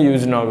इम्प्लाइज पनि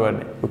युज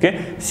नगर्ने okay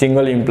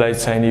single implies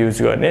sign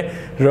use गर्ने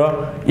र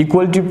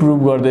इक्वालिटी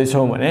प्रुभ गर्दै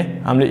छौं भने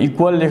हामीले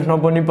इक्वल लेख्न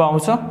पनि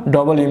पाउँछ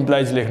डबल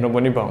इम्प्लाइज लेख्न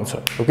पनि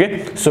पाउँछ ओके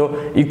सो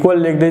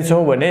इक्वल लेख्दै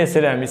छौं भने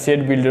यसरी हामी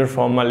सेट बिल्डर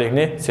फर्ममा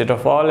लेख्ने set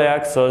of all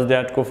x such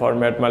that को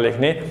फर्मेटमा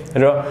लेख्ने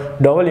र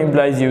डबल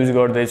इम्प्लाइज युज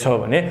गर्दै छ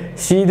भने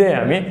सिधै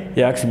हामी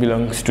x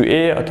बिलोंग्स टु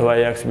a अथवा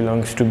x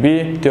बिलोंग्स टु b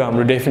त्यो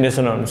हाम्रो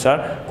डेफिनेसन अनुसार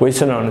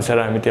क्वेशन अनुसार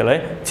हामी त्यसलाई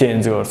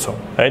चेन्ज गर्छौं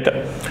है त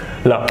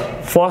ल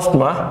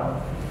फर्स्टमा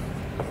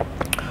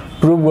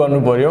प्रुभ गर्नु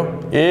पर्यो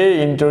a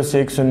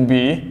intersection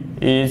b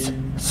is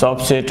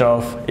subset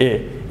of a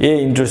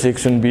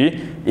intersection b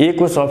a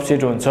को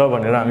सबसेट हुन्छ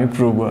भनेर हामी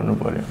प्रुभ गर्नु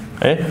पर्यो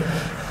है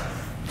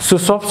सो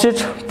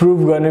सबसेट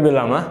प्रुभ गर्ने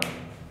बेलामा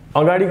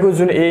अगाडिको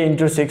जुन a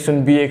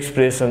इन्टरसेक्सन b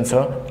एक्सप्रेसन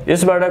छ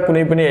यसबाट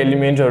कुनै पनि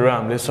एलिमेन्टहरु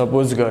हामीले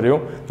सपोज गर्यौ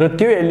र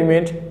त्यो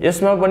एलिमेन्ट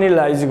यसमा पनि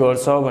लाइज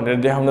गर्छ भनेर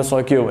देखाउन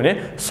सकियो भने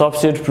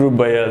सबसेट प्रुभ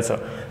भइहाल्छ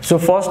सो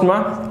फर्स्टमा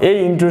a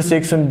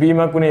इन्टरसेक्सन b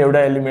मा कुनै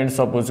एउटा एलिमेन्ट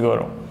सपोज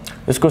गरौँ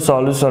यसको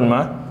सल्युसनमा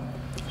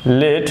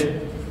late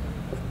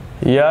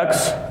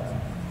x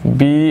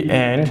b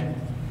and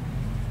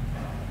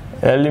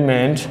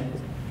element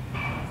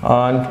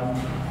on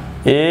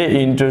a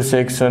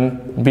intersection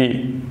b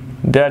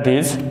that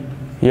is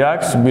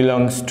x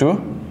belongs to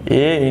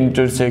a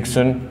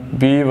intersection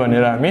b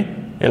भनेर हामी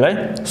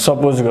यसलाई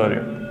suppose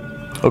गर्यौ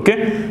okay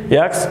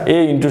x a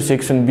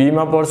intersection b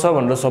मा पर्छ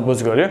भनेर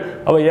सपोज गर्यो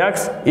अब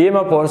x a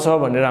मा पर्छ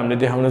भनेर हामीले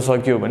देखाउन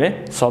सकियो भने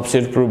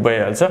सबसेट प्रुभ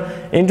भइहाल्छ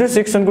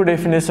इन्टरसेक्सनको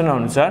डेफिनेसन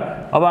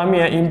अनुसार अब हामी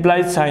यहाँ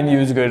इम्प्लाइज साइन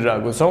युज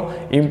गरिरहेको छौं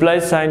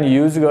इम्प्लाइज साइन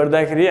युज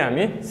गर्दाखेरि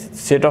हामी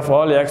set of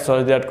all x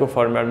such that को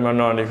फर्मेटमा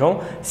नलेखौं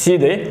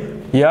सिधै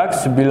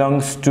x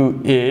belongs to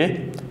a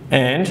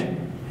and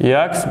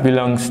x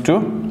belongs to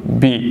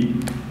b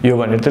यो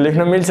भनेर त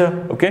लेख्न मिल्छ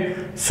ओके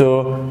सो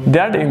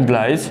दैट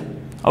इम्प्लाइज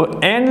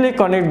अब एन्ड ले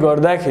कनेक्ट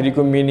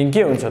गर्दाखेरिको मिनिङ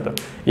के हुन्छ त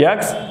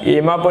x a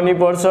मा पनि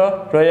पर्छ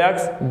र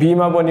x b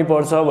मा पनि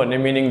पर्छ भन्ने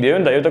मिनिङ दियो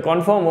नि त यो त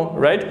कन्फर्म हो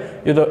राइट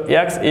यो त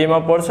x a मा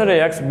पर्छ र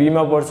x b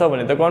मा पर्छ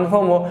भने त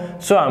कन्फर्म हो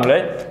सो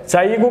हामीलाई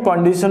चाहिएको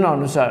कन्डिसन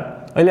अनुसार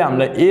अहिले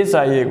हामीलाई a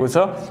चाहिएको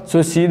छ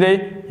सो सिधै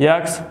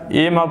x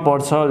a मा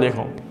पर्छ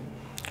लेखौं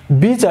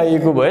b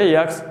चाहिएको भए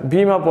x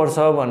b मा पर्छ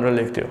भनेर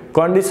लेख्थ्यो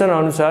कन्डिसन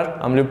अनुसार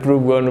हामीले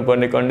प्रुभ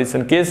गर्नुपर्ने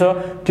कन्डिसन के छ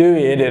त्यो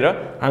हेरेर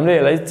हामीले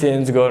यसलाई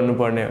चेन्ज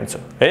गर्नुपर्ने हुन्छ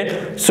है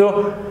सो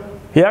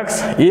x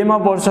a मा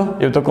पर्छ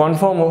यो त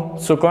कन्फर्म हो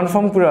सो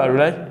कन्फर्म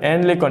कुराहरुलाई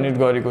एन्ड ले कनेक्ट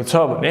गरेको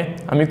छ भने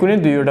हामी कुनै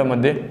दुईवटा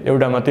मध्ये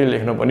एउटा मात्रै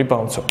लेख्न पनि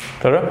पाउँछौं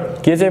तर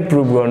के चाहिँ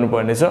प्रुभ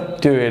गर्नुपर्ने छ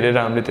त्यो हेरेर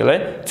हामीले त्यसलाई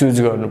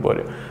चुज गर्नु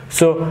पर्यो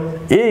सो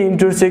a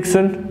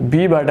इन्टरसेक्सन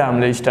b बाट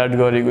हामीले स्टार्ट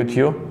गरेको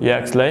थियो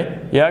x लाई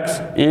x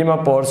a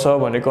मा पर्छ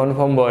भने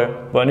कन्फर्म भयो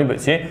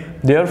भनेपछि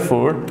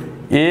therefore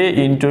a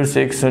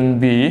intersection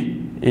b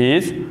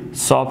is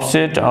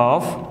subset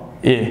of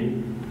a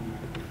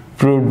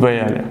prove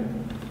भइहाल्यो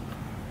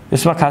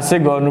यसमा खासै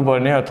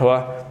गर्नुपर्ने अथवा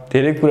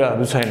धेरै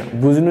कुराहरु छैन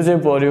बुझ्नु चाहिँ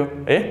पर्यो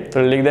है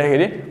तर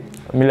लेख्दाखेरि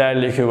मिलाएर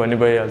लेख्यो भने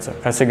भइहाल्छ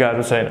खासै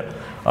गाह्रो छैन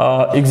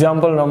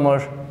एक्जाम्पल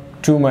नम्बर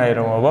 2 मा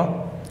हेरौं अब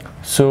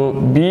so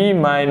b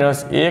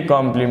minus a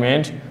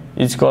complement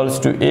is equals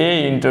to a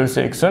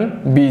intersection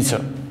b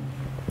छ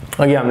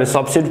अघि हामीले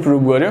सबसेट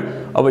प्रुभ गर्यो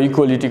अब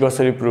इक्वालिटी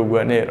कसरी प्रुभ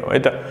गर्ने हेरौं है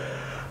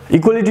त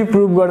इक्वालिटी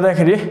प्रुभ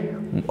गर्दाखेरि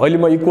अहिले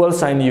म इक्वल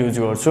साइन युज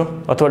गर्छु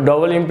अथवा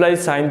डबल इम्प्लाइज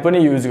साइन पनि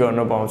युज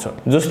गर्न पाउँछ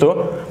जस्तो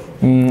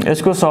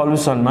यसको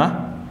सल्युसनमा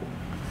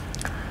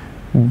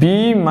b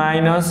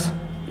minus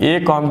a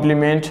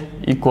complement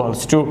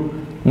equals to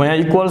म यहाँ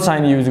इक्वल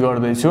साइन युज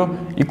गर्दै छु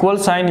इक्वल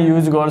साइन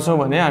युज गर्छौं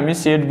भने हामी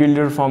सेट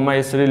बिल्डर फर्ममा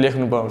यसरी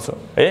लेख्नु पाउँछ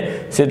है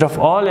set of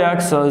all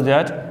x such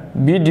that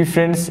b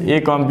difference a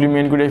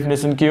complement को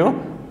डेफिनेसन के हो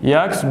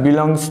x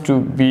belongs to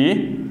b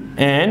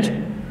and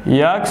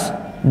x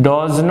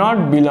does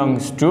not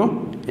belongs to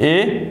a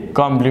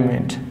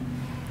complement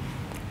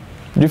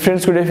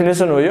difference को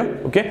डेफिनेसन हो यो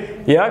ओके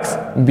x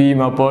b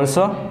मा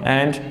पर्छ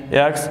and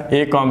x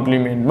a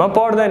कम्प्लिमेन्ट मा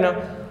पर्दैन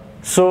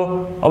सो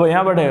अब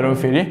यहाँबाट हेरौं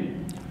फेरि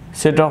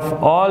set of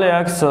all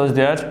x such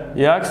that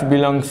x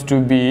belongs to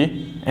b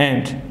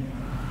and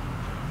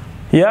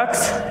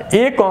x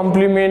a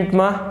complement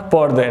मा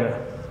पर्दैन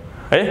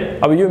है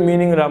अब यो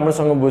मिनिङ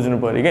राम्रोसँग बुझ्नु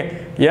पर्यो के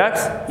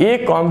x a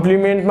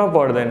complement मा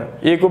पर्दैन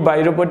a को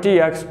बाहिरपट्टि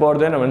x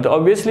पर्दैन भने त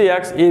obviously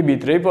x a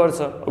भित्रै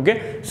पर्छ ओके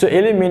सो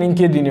यसले मिनिङ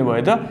के दिने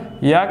भयो त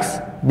x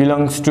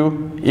belongs to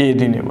a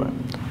दिने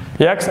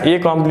भयो x a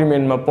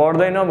complement मा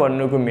पर्दैन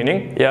भन्नुको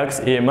मिनिङ x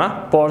a मा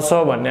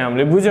पर्छ भन्ने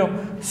हामीले बुझ्यौ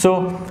सो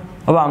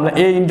अब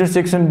हामीलाई a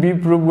इन्टरसेक्सन b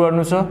प्रुभ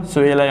गर्नु छ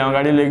सो यसलाई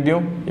अगाडि लेख्दियौ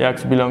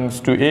x belongs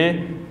to a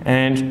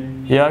and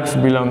x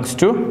belongs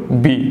to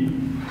b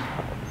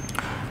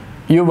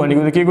यो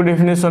भनेको त के को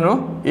डेफिनेसन हो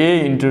a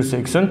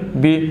intersection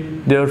b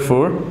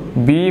therefore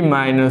b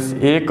minus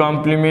a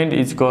complement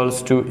is equals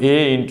to a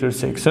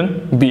intersection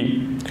b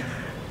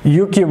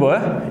यो के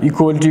भयो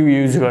इक्वालिटी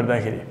युज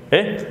गर्दाखेरि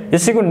है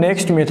यसैको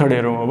नेक्स्ट मेथड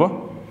हेरौं अब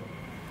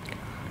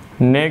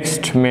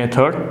नेक्स्ट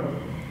मेथड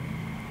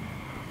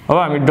अब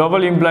हामी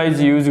डबल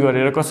इम्प्लाइज युज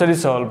गरेर कसरी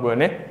सल्भ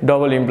गर्ने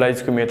डबल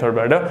इम्प्लाइज को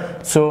मेथडबाट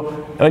सो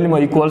अहिले म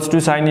इक्वल्स टु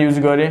साइन युज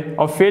गरे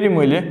अब फेरि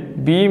मैले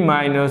b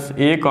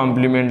 - a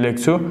कम्प्लिमेन्ट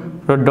लेख्छु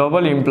र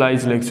डबल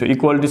इम्प्लाइज लेख्छु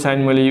इक्वल टु साइन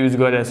मैले युज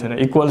गरेको छैन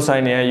इक्वल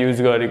साइन यहाँ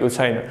युज गरेको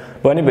छैन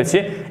भनेपछि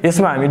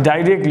यसमा हामी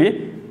directly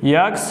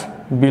x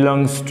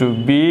belongs to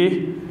b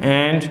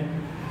and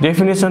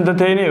definition त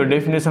त्यही नै हो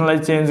डेफिनेसनलाई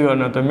चेन्ज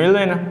गर्न त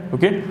मिल्दैन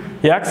okay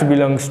x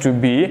belongs to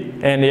b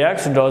and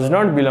x does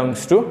not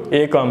belongs to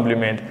a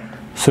complement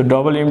so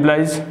double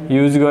implies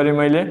use गरे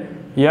मैले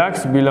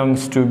x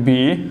belongs to b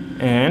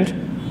and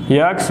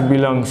x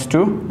belongs to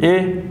a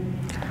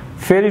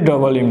फेरि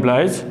double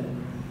implies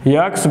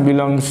x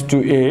belongs to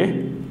a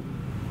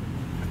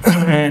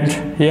and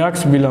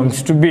x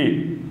belongs to b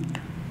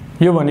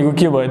यो भनेको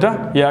के भयो त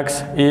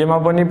x a मा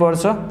पनि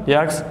पर्छ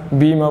x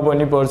b मा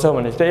पनि पर्छ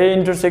भनेपछि त a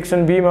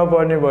इन्टरसेक्सन b मा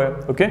पर्ने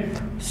भयो okay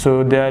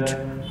so that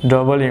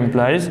double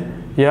implies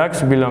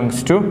x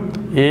belongs to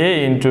a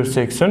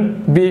intersection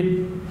b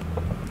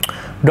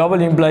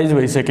double implies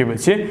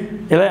भइसकेपछि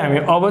यसलाई हामी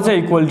अब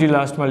चाहिँ इक्वालिटी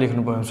लास्टमा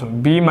लेख्नु पर्छ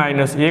b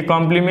 - a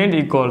complement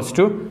equals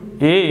to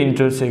a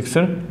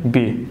intersection b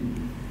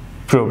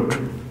प्रुभड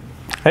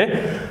है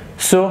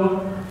सो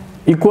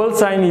इक्वल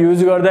साइन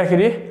युज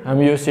गर्दाखेरि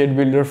हामी यो सेट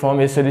बिल्डर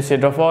फर्म यसरी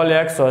set of all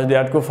x such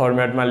that को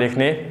फर्मेटमा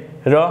लेख्ने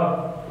र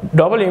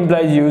डबल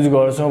इम्प्लाइज युज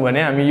गर्छौं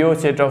भने हामी यो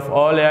set of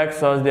all x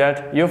such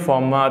that यो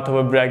फर्ममा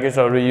अथवा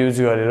ब्र्याकेट्सहरु युज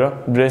गरेर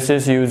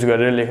ब्रेसेस युज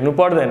गरेर लेख्नु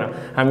पर्दैन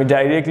हामी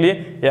directly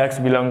x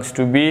belongs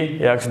to b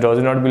x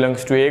does not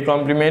belongs to a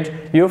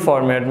complement यो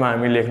फर्मेटमा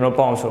हामी लेख्न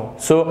पाउँछौं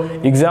सो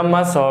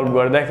एक्जाममा सल्भ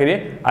गर्दाखेरि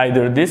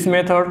either this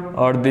method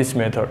or this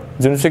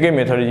method जुनसुकै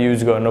मेथड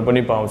युज गर्न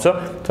पनि पाउँछ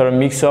तर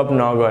मिक्स अप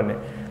नगर्ने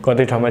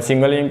कतै ठाउँमा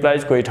सिंगल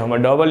इम्प्लाइज कोही ठाउँमा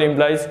डबल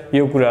इम्प्लाइज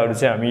यो कुराहरु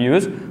चाहिँ हामी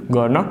युज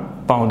गर्न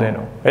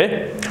पाउँदैनौं है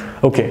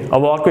ओके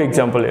अब अर्को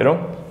एक्जाम्पल हेरौं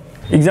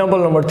example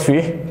number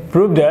 3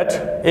 prove that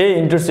a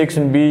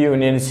intersection b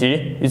union c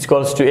is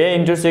equals to a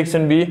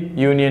intersection b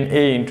union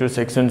a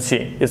intersection c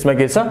यसमा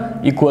के छ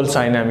इक्वल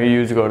साइन हामी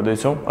युज गर्दै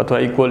छौं अथवा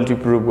इक्वालिटी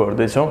प्रुभ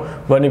गर्दै छौं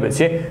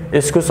भनेपछि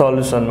यसको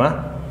सल्युसनमा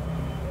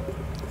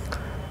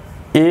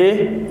a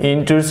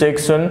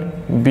intersection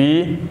b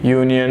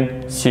union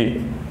c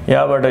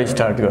यहाँबाट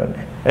स्टार्ट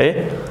गर्ने है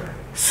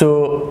सो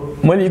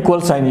मैले इक्वल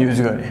साइन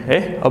युज गरे है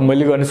अब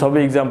मैले गर्ने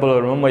सबै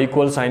एक्जाम्पलहरुमा म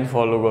इक्वल साइन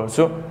फलो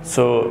गर्छु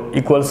सो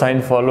इक्वल साइन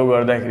फलो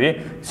गर्दाखेरि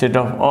set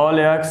of all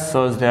x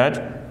such that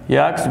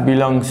x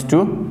belongs to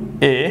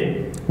a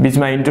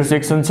बीचमा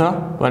इन्टरसेक्सन छ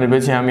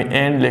भनेपछि हामी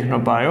एन्ड लेख्न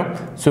पायौ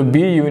so b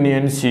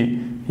union c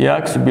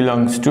x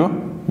belongs to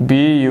b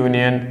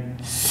union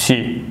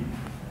c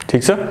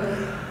ठीक छ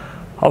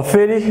अब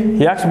फेरि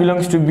x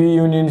belongs to b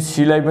union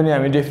c लाई पनि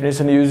हामी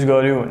डेफिनेसन युज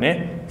गर्यौ भने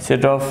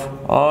set of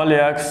all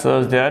x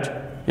such that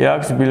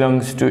x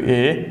belongs to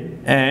a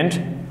and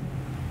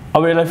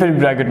अब यसलाई फेरि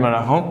ब्र्याकेटमा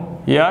राखौं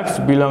x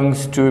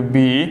belongs to b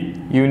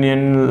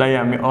union लाई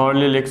हामी अर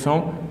ले लेख्छौं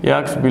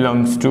x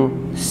बिलोंग्स टु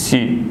c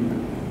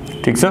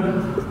ठीक छ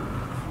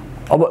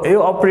अब यो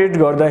अपरेट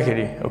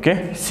गर्दाखेरि ओके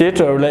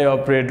सेटहरुलाई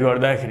अपरेट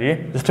गर्दाखेरि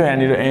जस्तो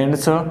यहाँनिर एन्ड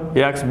छ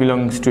x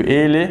बिलोंग्स टु a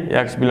ले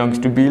x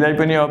बिलोंग्स टु b लाई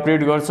पनि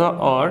अपरेट गर्छ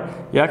और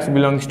x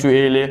बिलोंग्स टु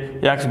a ले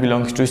x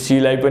बिलोंग्स टु c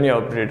लाई पनि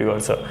अपरेट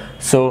गर्छ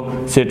so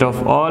set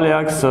of all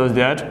x such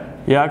that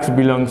x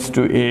belongs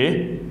to a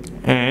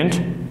and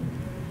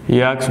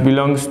x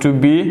belongs to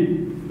b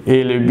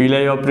a ले b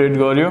लाई अपरेट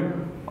गर्यो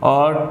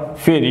और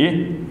फेरि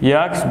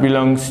x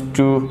बिलोंग्स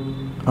टु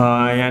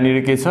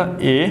यहाँनिर के छ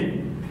a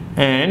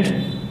and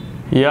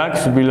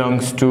x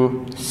belongs to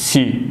c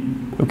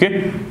okay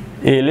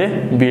a ले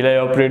b लाई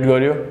अपरेट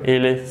गर्यो a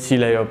ले c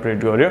लाई अपरेट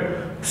गर्यो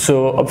सो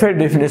अब फेरि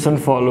डेफिनेसन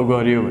फलो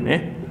गर्यो भने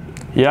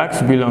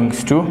x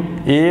बिलोंग्स टु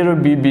a र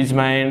b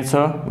बीचमा एन्ड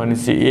छ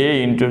भनेपछि a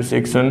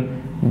इन्टरसेक्सन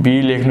b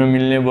लेख्न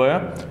मिल्ने भयो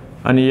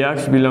अनि x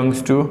बिलोंग्स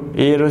टु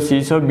a र c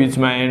छ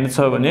बीचमा एन्ड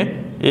छ भने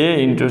a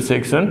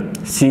इन्टरसेक्सन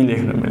c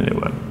लेख्न मिल्ने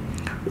भयो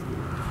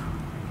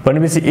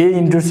भनेपछि a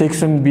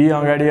इन्टरसेक्सन b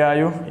अगाडि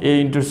आयो a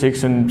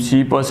इन्टरसेक्सन c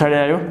पछाडी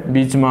आयो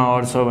बीचमा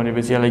अर छ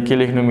भनेपछि यसलाई के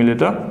लेख्न मिल्यो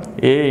त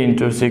a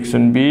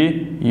intersection b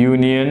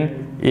union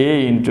a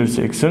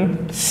intersection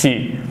c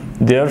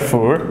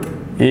therefore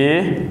a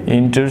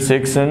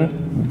intersection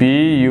b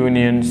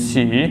union c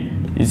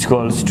is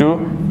equals to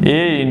a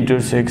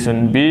intersection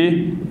b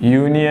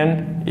union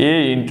a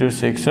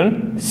intersection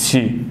c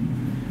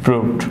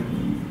proved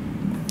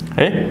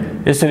है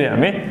यसरी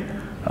हामी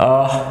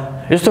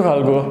यस्तो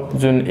खालको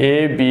जुन a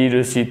b र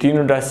c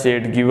तीनवटा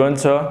सेट गिवन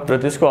छ र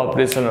त्यसको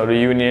अपरेसनहरु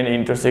युनियन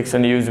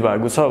इन्टरसेक्सन युज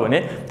भएको छ भने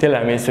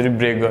त्यसलाई हामी यसरी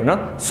ब्रेक गर्न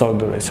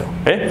सक्दो रहेछौं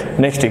है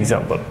नेक्स्ट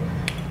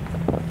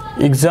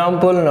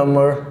एक्जाम्पल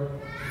नम्बर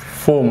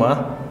 4 मा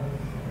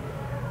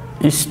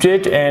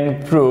स्टेट एन्ड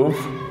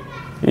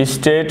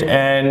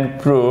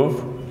प्रुभ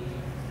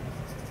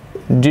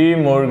डी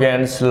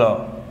मोर्गन्स ल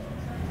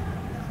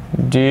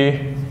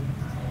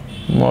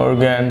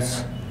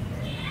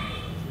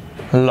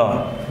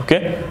ओके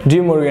डी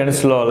मोर्गन्स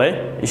ल लाई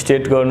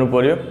स्टेट गर्नु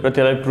पर्यो र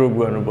त्यसलाई प्रुभ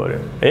गर्नु पर्यो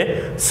है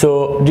सो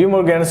डी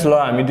मोर्गन्स ल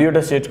हामी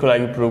दुईवटा सेटको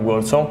लागि प्रुभ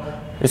गर्छौं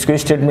यसको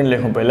स्टेटमेन्ट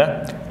लेखौं पहिला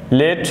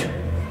late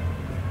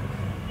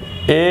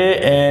A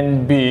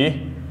and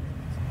B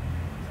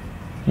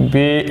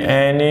be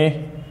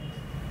any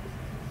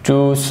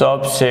two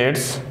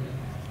subsets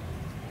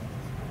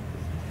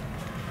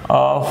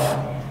of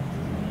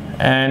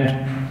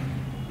an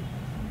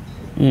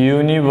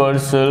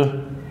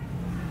universal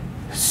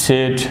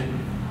set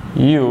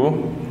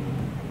U,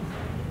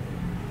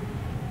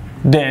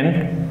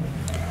 then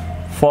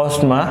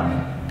first ma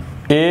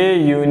A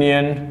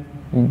union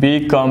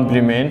B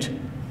complement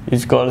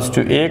is equals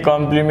to A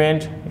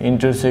complement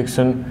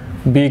intersection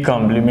B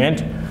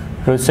complement,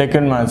 so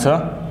second ma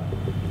cha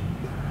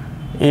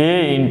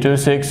A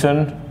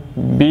intersection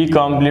B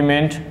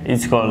complement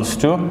is equals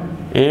to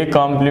A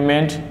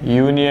complement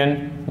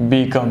union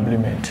B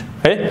complement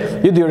है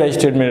यो दुईटा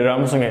statement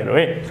राम्रोसँग हेरौँ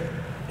है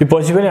यो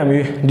पछि पनि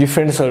हामी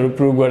डिफरेन्सहरु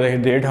प्रुभ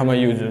गर्दाखेरि धेरै ठाउँमा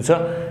युज हुन्छ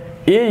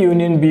A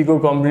युनियन B को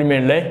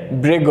कम्प्लिमेन्टलाई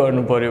ब्रेक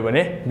गर्नु पर्यो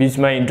भने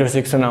बीचमा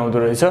इन्टरसेक्सन आउँदो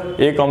रहेछ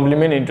A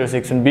complement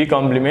intersection B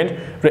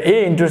complement र A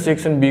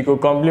इन्टरसेक्सन B को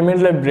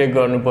कम्प्लिमेन्टलाई ब्रेक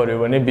गर्नु पर्यो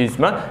भने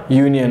बीचमा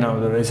युनियन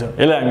आउँदो रहेछ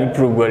यसलाई हामी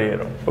प्रुभ गरि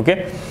हेरौँ ओके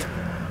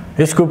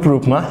यसको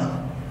प्रुफमा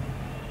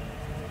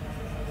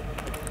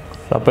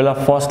पहिला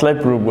फर्स्टलाई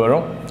प्रुभ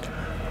गरौँ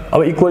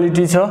अब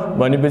इक्वालिटी छ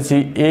भनेपछि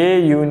A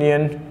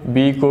युनियन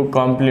B को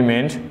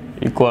complement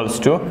equals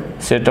to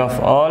set of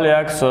all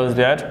x such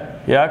that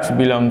x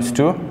belongs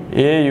to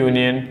A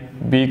union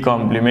B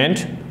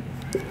complement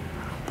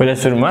पहिला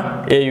सुरुमा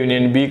A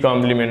union B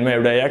complement मा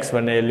एउटा x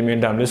भन्ने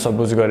एलिमेन्ट हामीले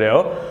सपोज गरे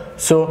हो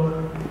so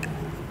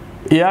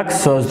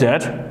x such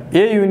that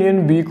A union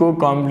B को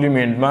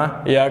कम्प्लिमेन्ट मा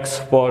x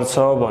पर्छ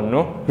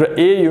भन्नु र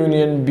A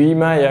union B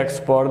मा x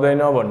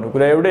पर्दैन भन्नु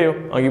कुरा एउटै हो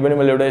अघि पनि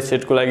मैले एउटा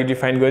सेटको लागि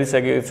डिफाइन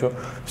गरिसकेको छु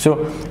सो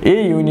A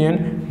union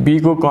B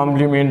को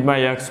कम्प्लिमेन्ट मा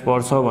x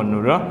पर्छ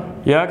भन्नु र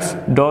x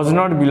does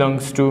not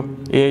belongs to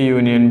A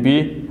union B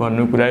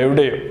भन्नु कुरा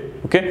एउटै हो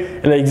ओके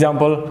यसलाई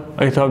एक्जाम्पल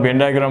अथवा भेन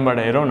डायग्रामबाट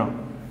हेरौँ न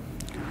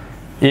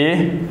A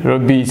र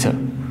B छ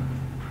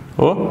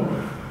हो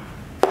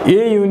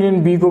A union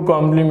B को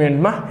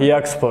कम्प्लिमेन्ट मा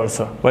x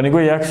पर्छ भनेको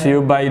x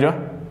यो बाहिर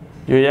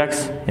यो x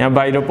यहाँ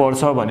बाहिर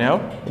पर्छ भने हो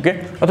ओके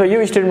अथवा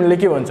यो स्टेटमेन्टले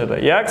के भन्छ त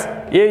x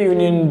A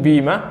union B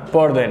मा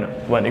पर्दैन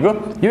भनेको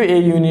यो A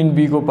union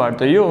B को पार्ट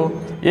त यो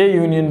A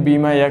union B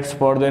मा x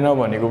पर्दैन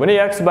भनेको पनि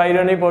x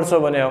बाहिर नै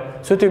पर्छ भने हो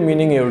सो त्यो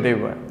मिनिङ एउटै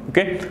भयो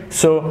ओके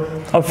सो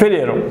अब फेरि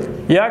हेरौँ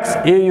x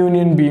A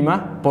union B मा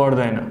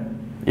पर्दैन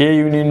A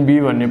union B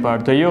भन्ने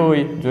पार्ट त यो हो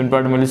जुन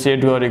पार्ट मैले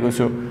सेट गरेको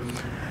छु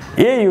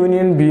A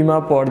union B मा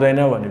पर्दैन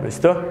भनेपछि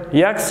त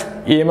x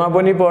A मा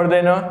पनि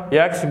पर्दैन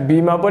x B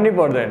मा पनि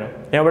पर्दैन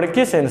यहाँबाट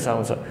के सेन्स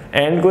आउँछ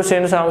एन्ड को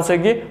सेन्स आउँछ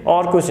कि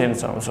अर्को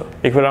सेन्स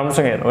आउँछ एकबार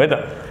राम्रोसँग हेरौँ है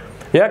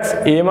त x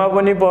A मा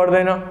पनि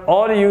पर्दैन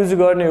अर युज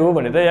गर्ने हो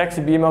भने त x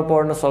B मा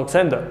पर्न सक्छ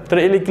नि त तर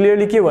यसले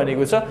क्लियरली के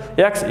भनेको छ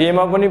x A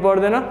मा पनि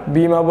पर्दैन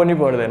B मा पनि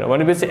पर्दैन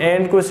भनेपछि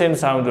एन्ड को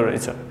सेन्स आउँदो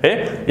रहेछ है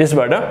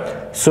यसबाट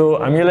सो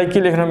हामी यसलाई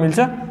के लेख्न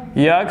मिल्छ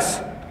x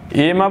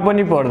A मा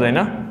पनि पर्दैन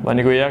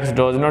भनेको x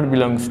does not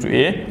belongs to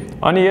A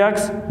अनि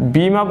x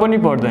B मा पनि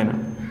पर्दैन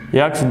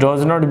x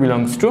does not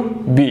belongs to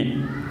B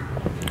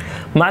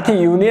माथि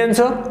युनियन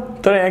छ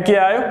तर यहाँ के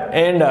आयो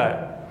एन्ड आयो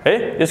है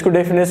यसको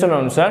डेफिनेसन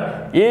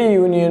अनुसार A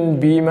युनियन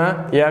B मा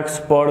x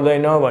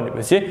पर्दैन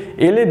भनेपछि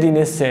यसले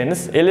दिने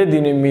सेन्स यसले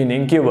दिने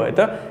मिनिङ के भयो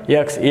त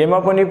x A मा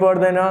पनि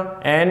पर्दैन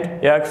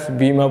एन्ड x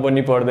B मा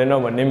पनि पर्दैन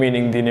भन्ने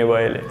मिनिङ दिने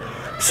भयो यसले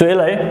सो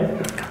यसलाई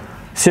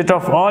set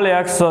of all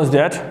x such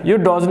that यो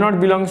does not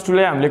belongs to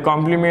लाई हामीले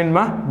कम्प्लिमेन्ट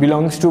मा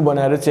belongs to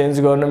बनाएर चेन्ज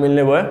गर्न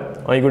मिल्ने भयो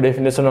अहिलेको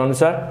डेफिनेसन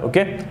अनुसार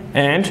ओके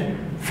एन्ड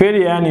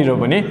फेरि यहाँनिर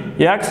पनि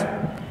x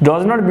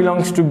does not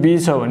belongs to B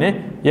छ भने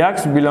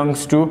x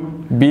belongs to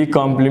B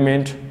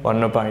complement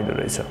भन्न पाइदो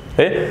रहेछ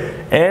है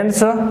एन्ड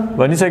छ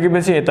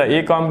भनिसकेपछि यता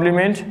A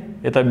कम्प्लिमेन्ट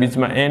यता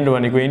बीचमा एन्ड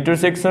भनेको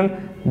intersection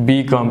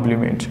B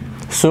complement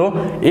so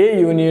A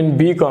union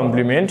B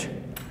complement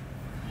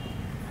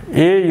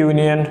A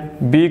union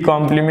B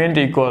complement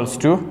equals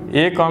to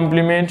A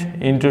complement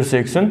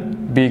intersection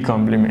B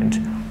complement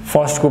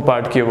first को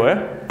पार्ट के भयो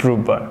प्रुफ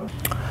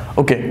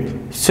भयो ओके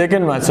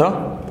सेकेन्ड मा छ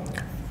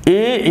A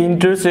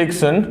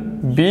intersection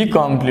B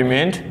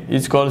complement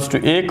is equals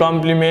to A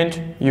complement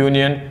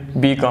union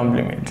B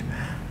complement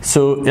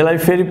so यसलाई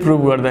फेरि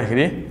proof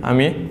गर्दाखेरि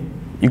हामी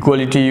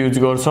इक्वालिटी युज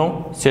गर्छौं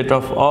set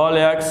of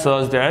all x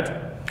such that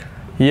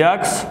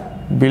x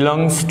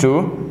belongs to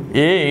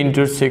A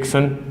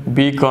intersection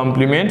B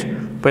complement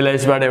पहिला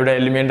यसबाट एउटा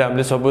एलिमेन्ट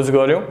हामीले सपोज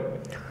गर्यौं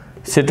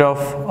set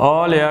of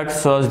all x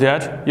such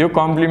that यो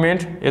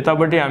कम्प्लिमेन्ट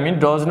यतापटि हामी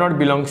does not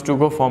belongs to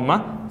को फर्ममा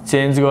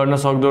चेन्ज गर्न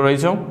सक्दो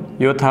रहेछौं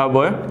यो थाहा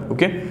भयो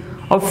ओके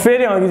अब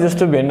फेरि अघि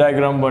जस्तो भेन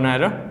डायग्राम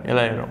बनाएर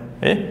यसलाई हेरौं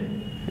है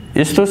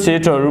यस्तो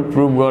सेटहरु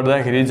प्रुफ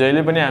गर्दाखेरि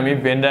जहिले पनि हामी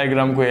भेन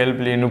डायग्रामको हेल्प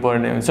लिनु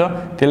पर्ने हुन्छ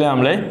त्यसले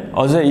हामीलाई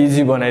अझ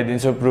इजी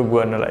बनाइदिन्छ प्रुफ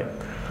गर्नलाई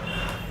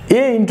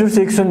A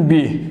इन्टरसेक्सन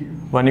B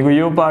भनेको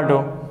यो पार्ट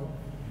हो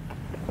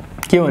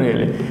के भन्यो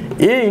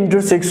यसले A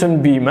इन्टरसेक्सन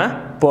B मा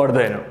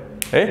पर्दैन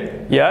है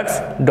x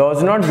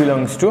does not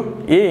belongs to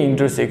A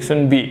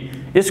intersection B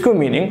यसको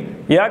मिनिङ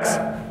x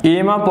A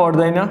मा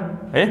पर्दैन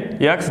है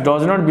x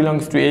does not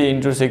belongs to a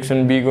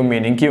intersection b को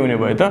मिनिङ के हुने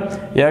भयो त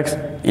x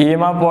a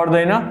मा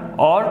पर्दैन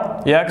और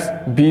x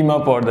b मा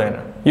पर्दैन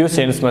यो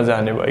सेन्समा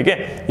जाने भयो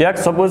के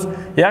x suppose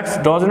x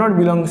does not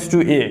belongs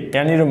to a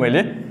यानी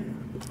मैले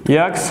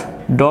x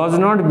does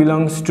not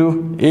belongs to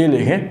a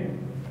लेखे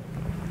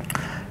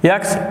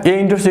x a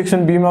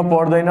इन्टरसेक्सन b मा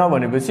पर्दैन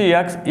भनेपछि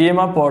x a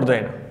मा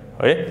पर्दैन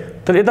है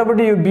तर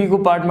यतापट्टि यो b को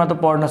पार्टमा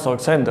त पर्न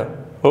सक्छ नि त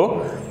हो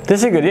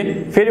त्यसैगरी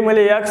फेरि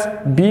मैले x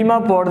b मा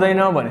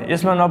पर्दैन भने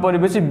यसमा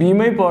नपरेपछि b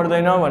मै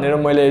पर्दैन भनेर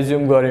मैले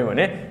एज्युम गरे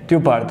भने त्यो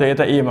पार्ट त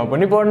यता a मा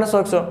पनि पर्न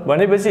सक्छ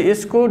भनेपछि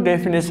यसको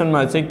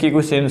डेफिनेसनमा चाहिँ के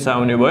को सेन्स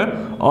आउने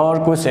भयो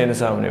और को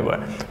सेन्स आउने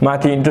भयो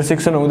माथि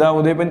इन्टरसेक्सन हुँदा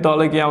हुँदै पनि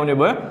तल के आउने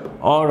भयो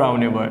और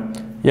आउने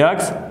भयो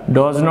x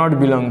does not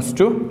belongs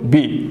to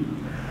b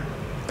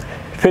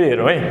फेरि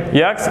हेरौँ है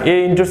x a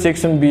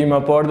इन्टरसेक्सन b मा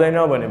पर्दैन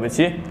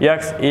भनेपछि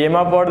x a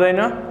मा पर्दैन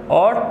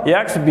और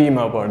x b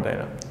मा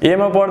पर्दैन a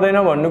मा पर्दैन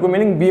भन्नुको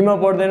मिनिङ b मा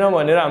पर्दैन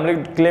भनेर हामीले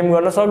क्लेम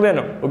गर्न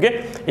सक्दैनौं ओके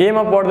a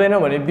मा पर्दैन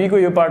भने b को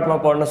यो पार्टमा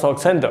पर्न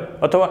सक्छ नि त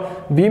अथवा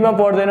b मा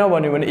पर्दैन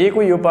भन्यो भने a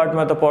को यो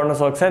पार्टमा त पर्न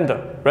सक्छ नि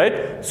त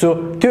राइट सो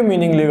त्यो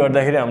मिनिङले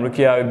गर्दाखेरि हाम्रो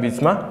के आयो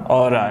बीचमा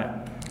और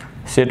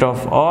आयो set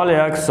of all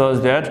x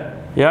such that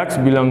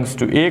x belongs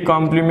to a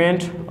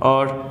complement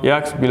और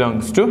x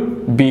belongs to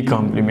b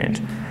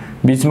complement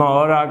बीचमा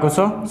और आएको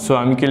छ सो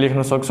हामी के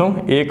लेख्न सक्छौं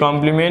a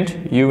complement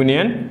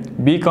union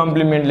b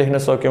complement लेख्न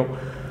सक्यौं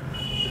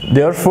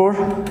therefore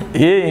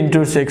a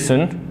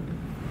intersection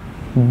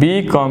b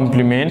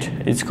complement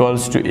is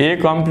equals to a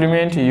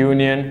complement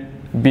union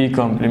b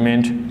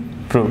complement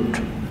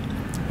proved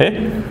है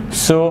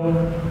so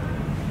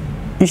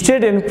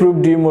estate and proof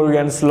D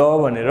मोर्गन्स ल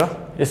भनेर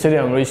यसरी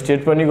हाम्रो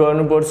स्टेट पनि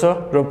गर्नुपर्छ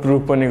र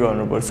प्रूफ पनि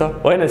गर्नुपर्छ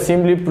हैन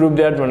सिम्पली प्रूफ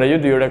दैट भनेर यो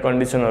दुईवटा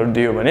कन्डिसनहरु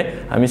दियो भने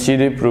हामी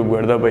सिधै प्रूफ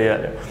गर्दा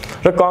भइहाल्यो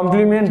र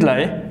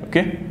कम्प्लिमेन्टलाई ओके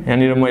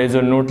यहाँनिर म एज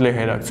अ नोट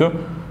लेखाइराख्छु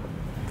छु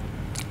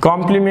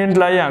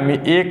कम्प्लिमेन्टलाई हामी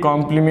a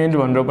कम्प्लिमेन्ट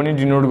भनेर पनि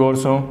डिनोट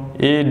गर्छौं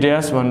a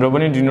ड्याश भनेर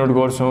पनि डिनोट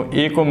गर्छौं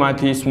a को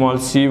माथि स्मल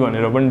c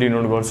भनेर पनि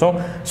डिनोट गर्छौं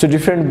सो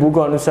डिफरेन्ट बुक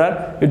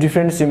अनुसार यो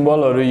डिफरेन्ट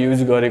सिम्बलहरु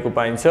युज गरेको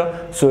पाइन्छ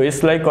सो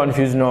यसलाई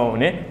कन्फ्युज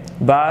नहुने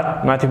बार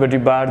माथिपट्टि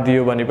बार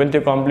दियो भने पनि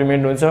त्यो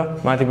कम्प्लिमेन्ट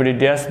हुन्छ माथिपट्टि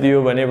ड्याश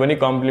दियो भने पनि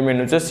कम्प्लिमेन्ट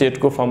हुन्छ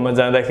सेटको फर्ममा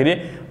जाँदाखेरि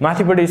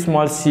माथिपट्टि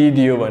स्मल c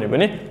दियो भने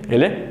पनि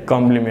यसले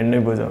कम्प्लिमेन्ट नै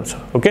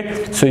बुझाउँछ ओके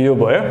सो यो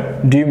भयो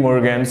डी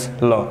मोर्गन्स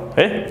ल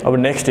है अब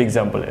नेक्स्ट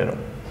एक्जाम्पल हेरौं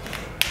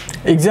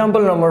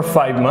Example number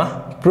 5 ma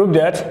prove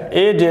that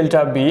a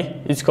delta b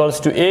is equals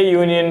to a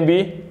union b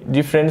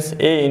difference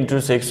a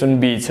intersection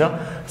b cha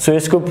so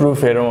यसको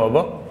प्रुफ हेरौं अब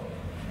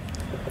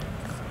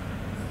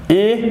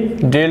a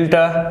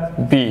delta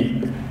b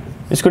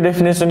यसको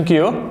डेफिनेसन के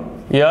हो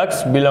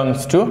x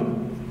belongs to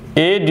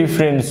a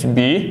difference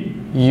b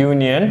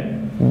union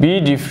b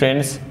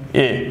difference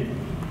a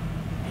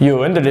यो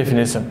हो नि त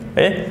डेफिनेसन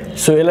है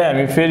सो यसलाई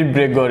हामी फेरि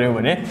ब्रेक गर्यौं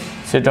भने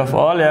set of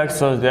all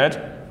x such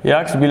that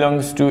x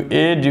belongs to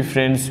a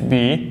difference b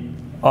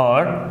or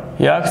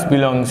x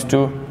belongs to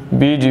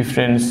b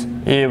difference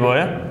a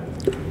भयो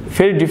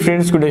फेरि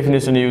डिफरेन्स को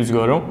डेफिनेसन युज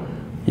गरौं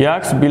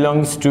x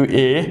belongs to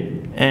a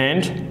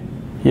and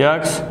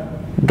x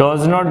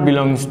does not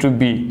belongs to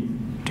b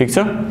ठीक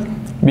छ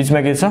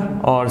बीचमा के छ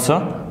और छ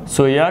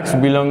so x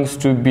belongs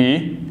to b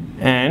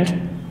and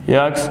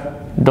x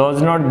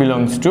does not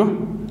belongs to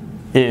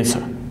a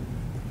छ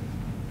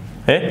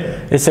है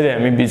यसरी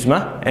हामी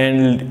बीचमा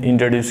एन्ड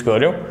इन्ट्रोड्युस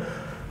गर्यौं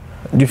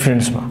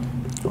डिफरेन्स मा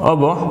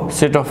अब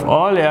set of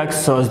all x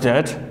such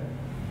that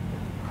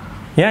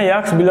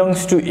यहाँ x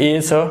बिलोंग्स टु a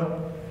छ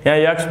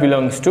यहाँ x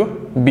बिलोंग्स टु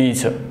b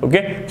छ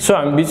ओके सो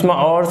हामी बीचमा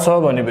और छ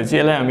भनेपछि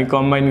यसलाई हामी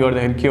कम्बाइन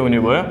गर्दाखेरि के हुने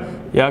भयो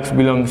x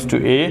बिलोंग्स टु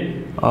a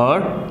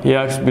और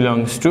x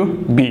बिलोंग्स टु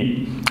b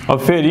अब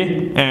फेरि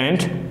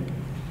एन्ड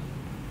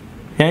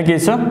यहाँ के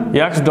छ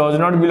x does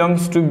not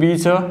belongs to b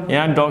छ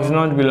यहाँ does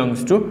not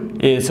belongs to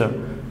a छ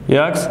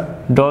x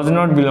does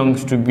not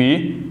belongs to b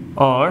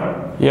और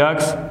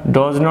x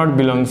does not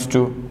belongs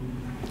to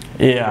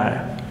a आयो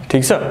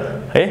ठीक छ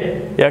है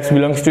x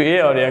belongs to a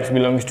और x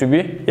belongs to b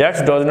x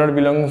does not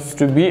belongs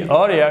to b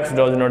और x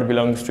does not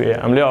belongs to a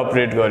हामीले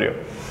अपरेट गर्यो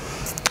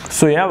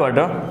so यहाँबाट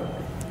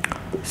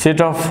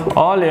set of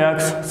all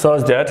x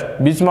such that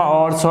बीचमा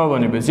और छ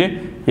भनेपछि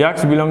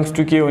x belongs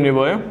to के हुने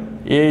भयो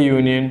a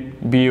union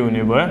b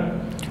हुने भयो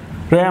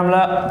र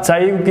हामीलाई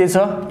चाहिएको के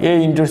छ a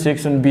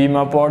इन्टरसेक्सन b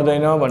मा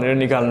पर्दैन भनेर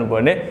निकाल्नु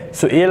पर्ने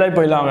सो a लाई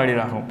पहिला अगाडि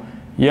राखौं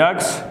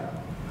x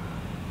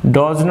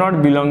does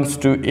not belongs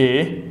to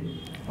a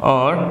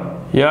or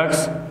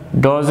x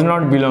does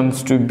not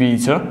belongs to b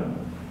cha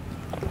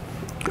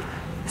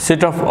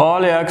set of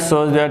all x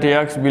such that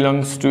x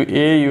belongs to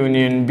a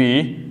union b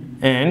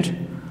and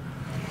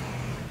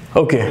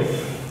okay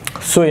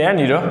so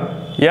यहाँनिर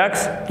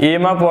x a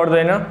मा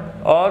पर्दैन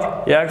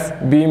और x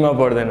b मा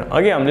पर्दैन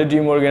अघि हामीले D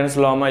मोर्गन्स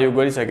ल मा यो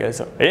गरिसकेका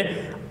छ है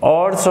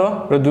और छ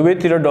र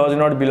दुवैतिर डज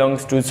नट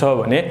बिलोंग्स टु छ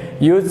भने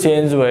यो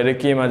चेन्ज भएर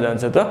केमा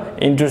जान्छ त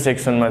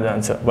इन्टरसेक्सनमा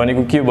जान्छ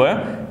भनेको के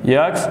भयो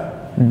x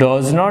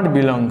does not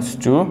belongs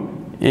to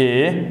a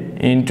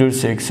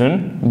intersection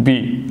b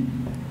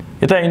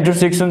यता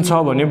इन्टरसेक्सन छ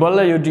भने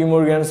बल्ल यो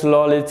डिमोर्गन्स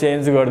लले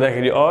चेन्ज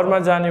गर्दाखेरि अरमा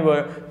जाने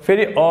भयो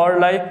फेरि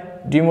अरलाई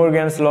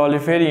डिमोर्गन्स लले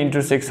फेरि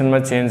इन्टरसेक्सनमा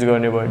चेन्ज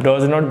गर्ने भयो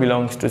डज नट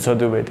बिलोङ्स टु छ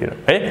दुवैतिर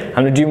है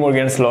हामीले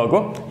डिमोर्गन्स लको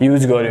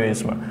युज गर्यौं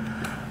यसमा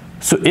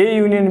सो ए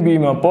युनियन बी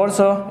मा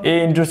पर्छ ए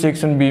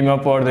इन्टरसेक्सन बी मा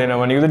पर्दैन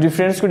भनेको त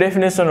डिफरेन्सको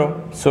डेफिनेसन हो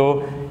so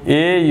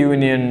A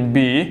union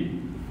be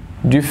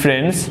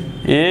difference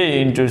A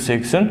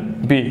intersection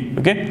be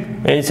okay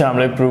यही छ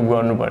हामीलाई प्रुभ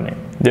गर्नुपर्ने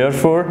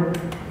therefore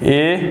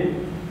A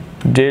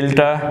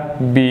delta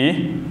b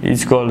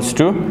is equals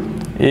to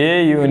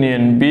a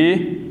union b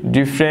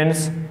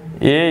difference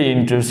a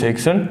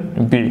intersection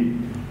b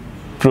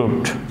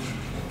proved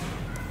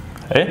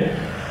है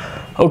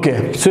ओके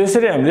सो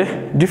यसरी हामीले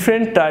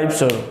different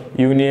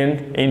टाइप्सहरु union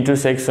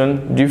intersection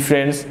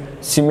difference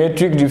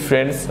symmetric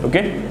difference okay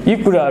यी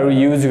कुराहरु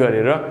use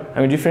गरेर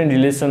हामी डिफरेन्ट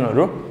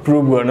रिलेसनहरु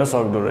प्रुभ गर्न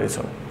सक्दो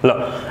रहेछौं ल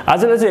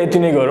आजलाई चाहिँ यति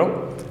नै गरौँ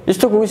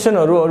यस्तो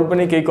क्वेशनहरु अरु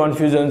पनि केही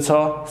कन्फ्युजन छ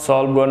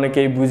सल्भ गर्न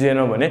केही बुझेन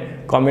भने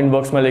कमेन्ट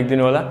बक्समा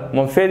लेखिदिनु होला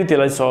म फेरि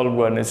त्यसलाई सल्भ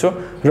गर्ने छु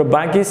र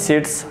बाँकी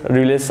सेट्स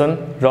रिलेसन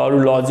र अरु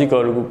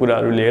लजिकहरुको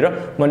कुराहरु लिएर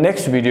म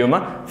नेक्स्ट भिडियोमा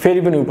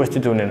फेरि पनि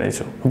उपस्थित हुने नै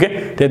छु ओके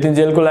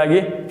त्यतिन्जेलको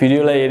लागि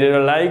भिडियोलाई हेरेर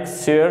लाइक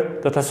शेयर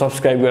तथा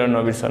सब्स्क्राइब गर्न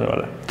नबिर्सनु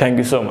होला थ्यांक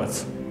यू सो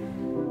मच